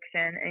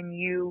affliction and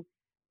you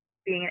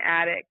being an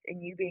addict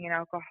and you being an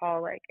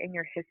alcoholic and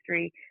your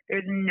history.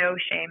 There's no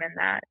shame in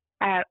that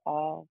at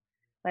all.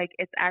 Like,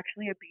 it's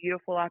actually a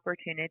beautiful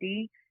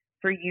opportunity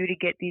for you to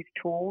get these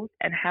tools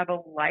and have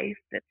a life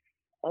that's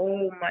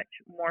so much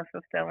more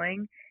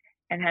fulfilling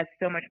and has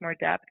so much more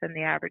depth than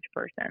the average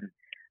person.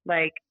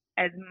 Like,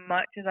 as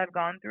much as I've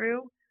gone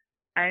through,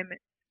 I'm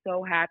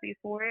so happy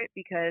for it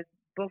because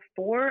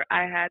before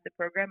I had the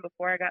program,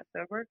 before I got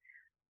sober,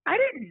 I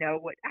didn't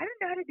know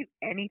how to do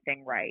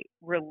anything right.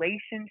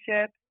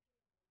 Relationships,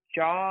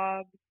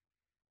 jobs,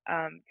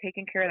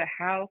 taking care of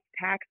the house,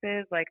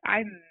 taxes. Like,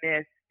 I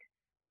missed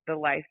the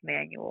life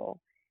manual.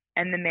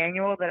 And the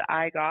manual that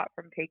I got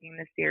from taking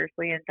this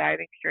seriously and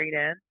diving straight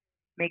in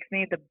makes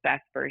me the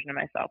best version of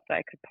myself that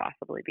I could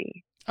possibly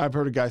be. I've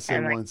heard a guy say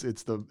once,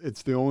 it's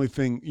the only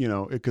thing,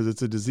 because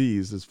it's a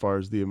disease as far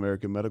as the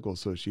American Medical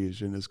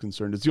Association is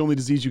concerned. It's the only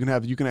disease you can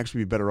have that you can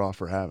actually be better off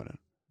for having it.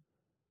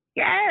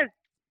 Yes.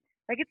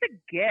 Like, it's a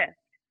gift.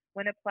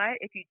 when applied,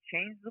 if you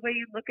change the way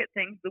you look at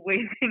things, the way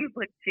things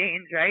would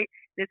change, right?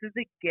 This is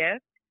a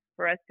gift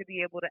for us to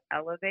be able to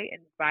elevate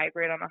and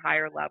vibrate on a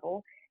higher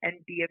level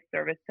and be of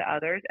service to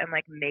others and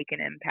like make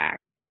an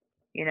impact.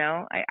 You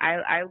know,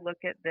 I look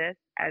at this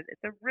as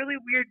it's a really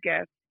weird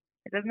gift.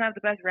 It doesn't have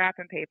the best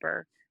wrapping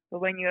paper,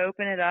 but when you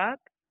open it up,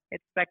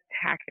 it's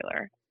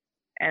spectacular.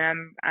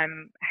 And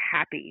I'm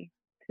happy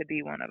to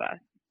be one of us.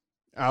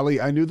 Ali,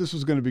 I knew this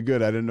was going to be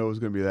good. I didn't know it was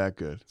going to be that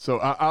good. So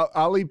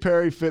Ali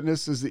Perry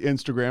Fitness is the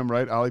Instagram,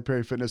 right? Ali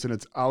Perry Fitness, and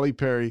it's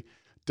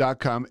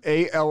aliperry.com,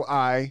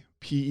 ALIPERRY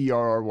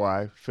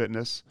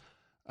Fitness.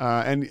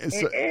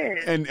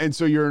 And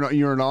so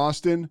you're in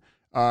Austin.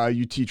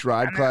 You teach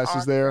ride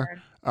classes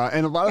there.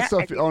 And a lot of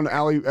stuff on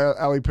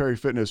Ali Perry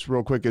Fitness,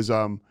 real quick, is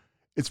some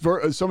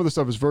of the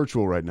stuff is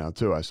virtual right now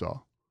too. I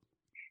saw.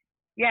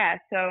 Yeah,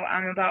 so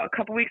I'm about a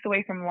couple weeks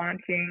away from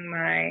launching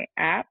my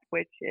app,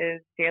 which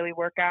is daily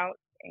workouts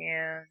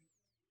and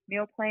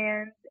meal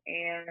plans.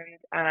 And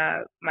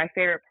my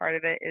favorite part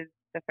of it is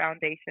the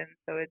foundation.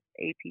 So it's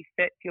AP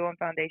Fit, Fuel, and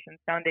Foundations.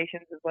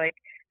 Foundations is like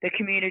the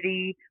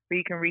community where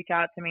you can reach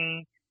out to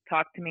me,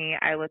 talk to me.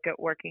 I look at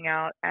working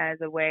out as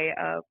a way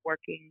of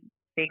working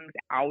things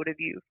out of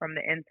you from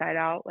the inside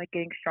out, like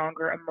getting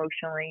stronger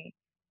emotionally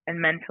and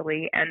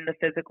mentally. And the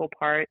physical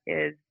part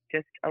is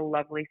just a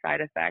lovely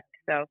side effect.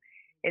 So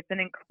it's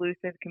an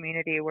inclusive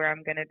community where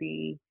I'm going to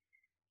be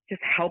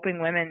just helping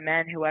women,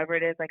 men, whoever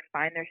it is, like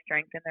find their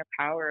strength and their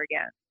power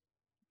again.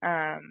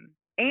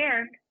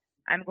 And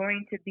I'm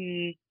going to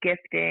be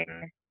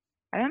gifting,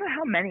 I don't know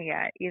how many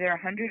yet, either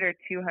 100 or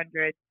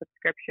 200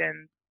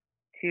 subscriptions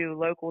to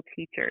local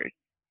teachers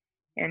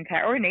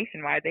or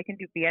nationwide. They can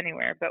be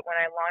anywhere. But when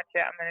I launch it,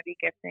 I'm going to be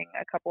gifting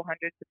a couple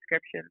hundred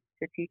subscriptions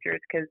to teachers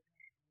because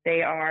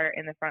they are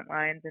in the front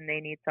lines and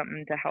they need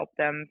something to help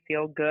them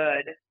feel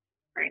good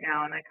right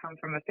now. And I come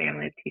from a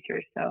family of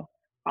teachers, so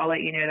I'll let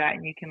you know that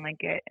and you can link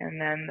it.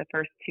 And then the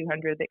first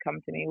 200 that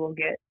come to me will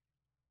get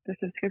the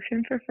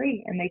subscription for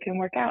free and they can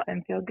work out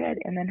and feel good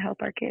and then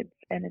help our kids.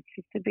 And it's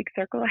just a big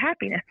circle of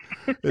happiness.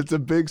 It's a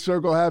big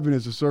circle of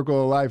happiness, a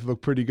circle of life.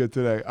 Look pretty good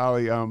today.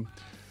 Ali,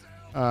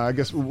 I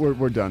guess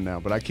we're done now,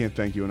 but I can't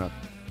thank you enough.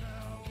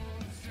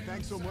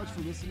 Thanks so much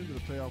for listening to The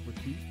Payoff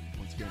with Pete.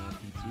 Once again, I'm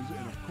Pete Souza.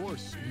 And of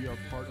course, we are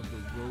part of the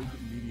Rogue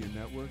Media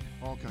Network.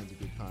 All kinds of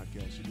good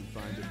podcasts you can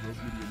find at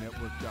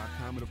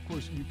roguemedianetwork.com. And of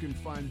course, you can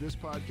find this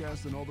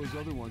podcast and all those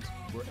other ones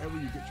wherever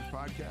you get your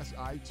podcasts,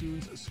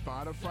 iTunes,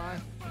 Spotify,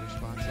 or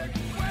spots like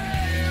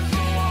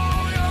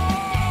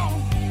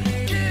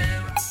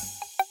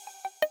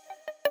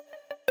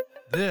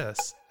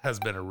This has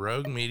been a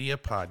Rogue Media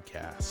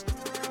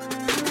podcast.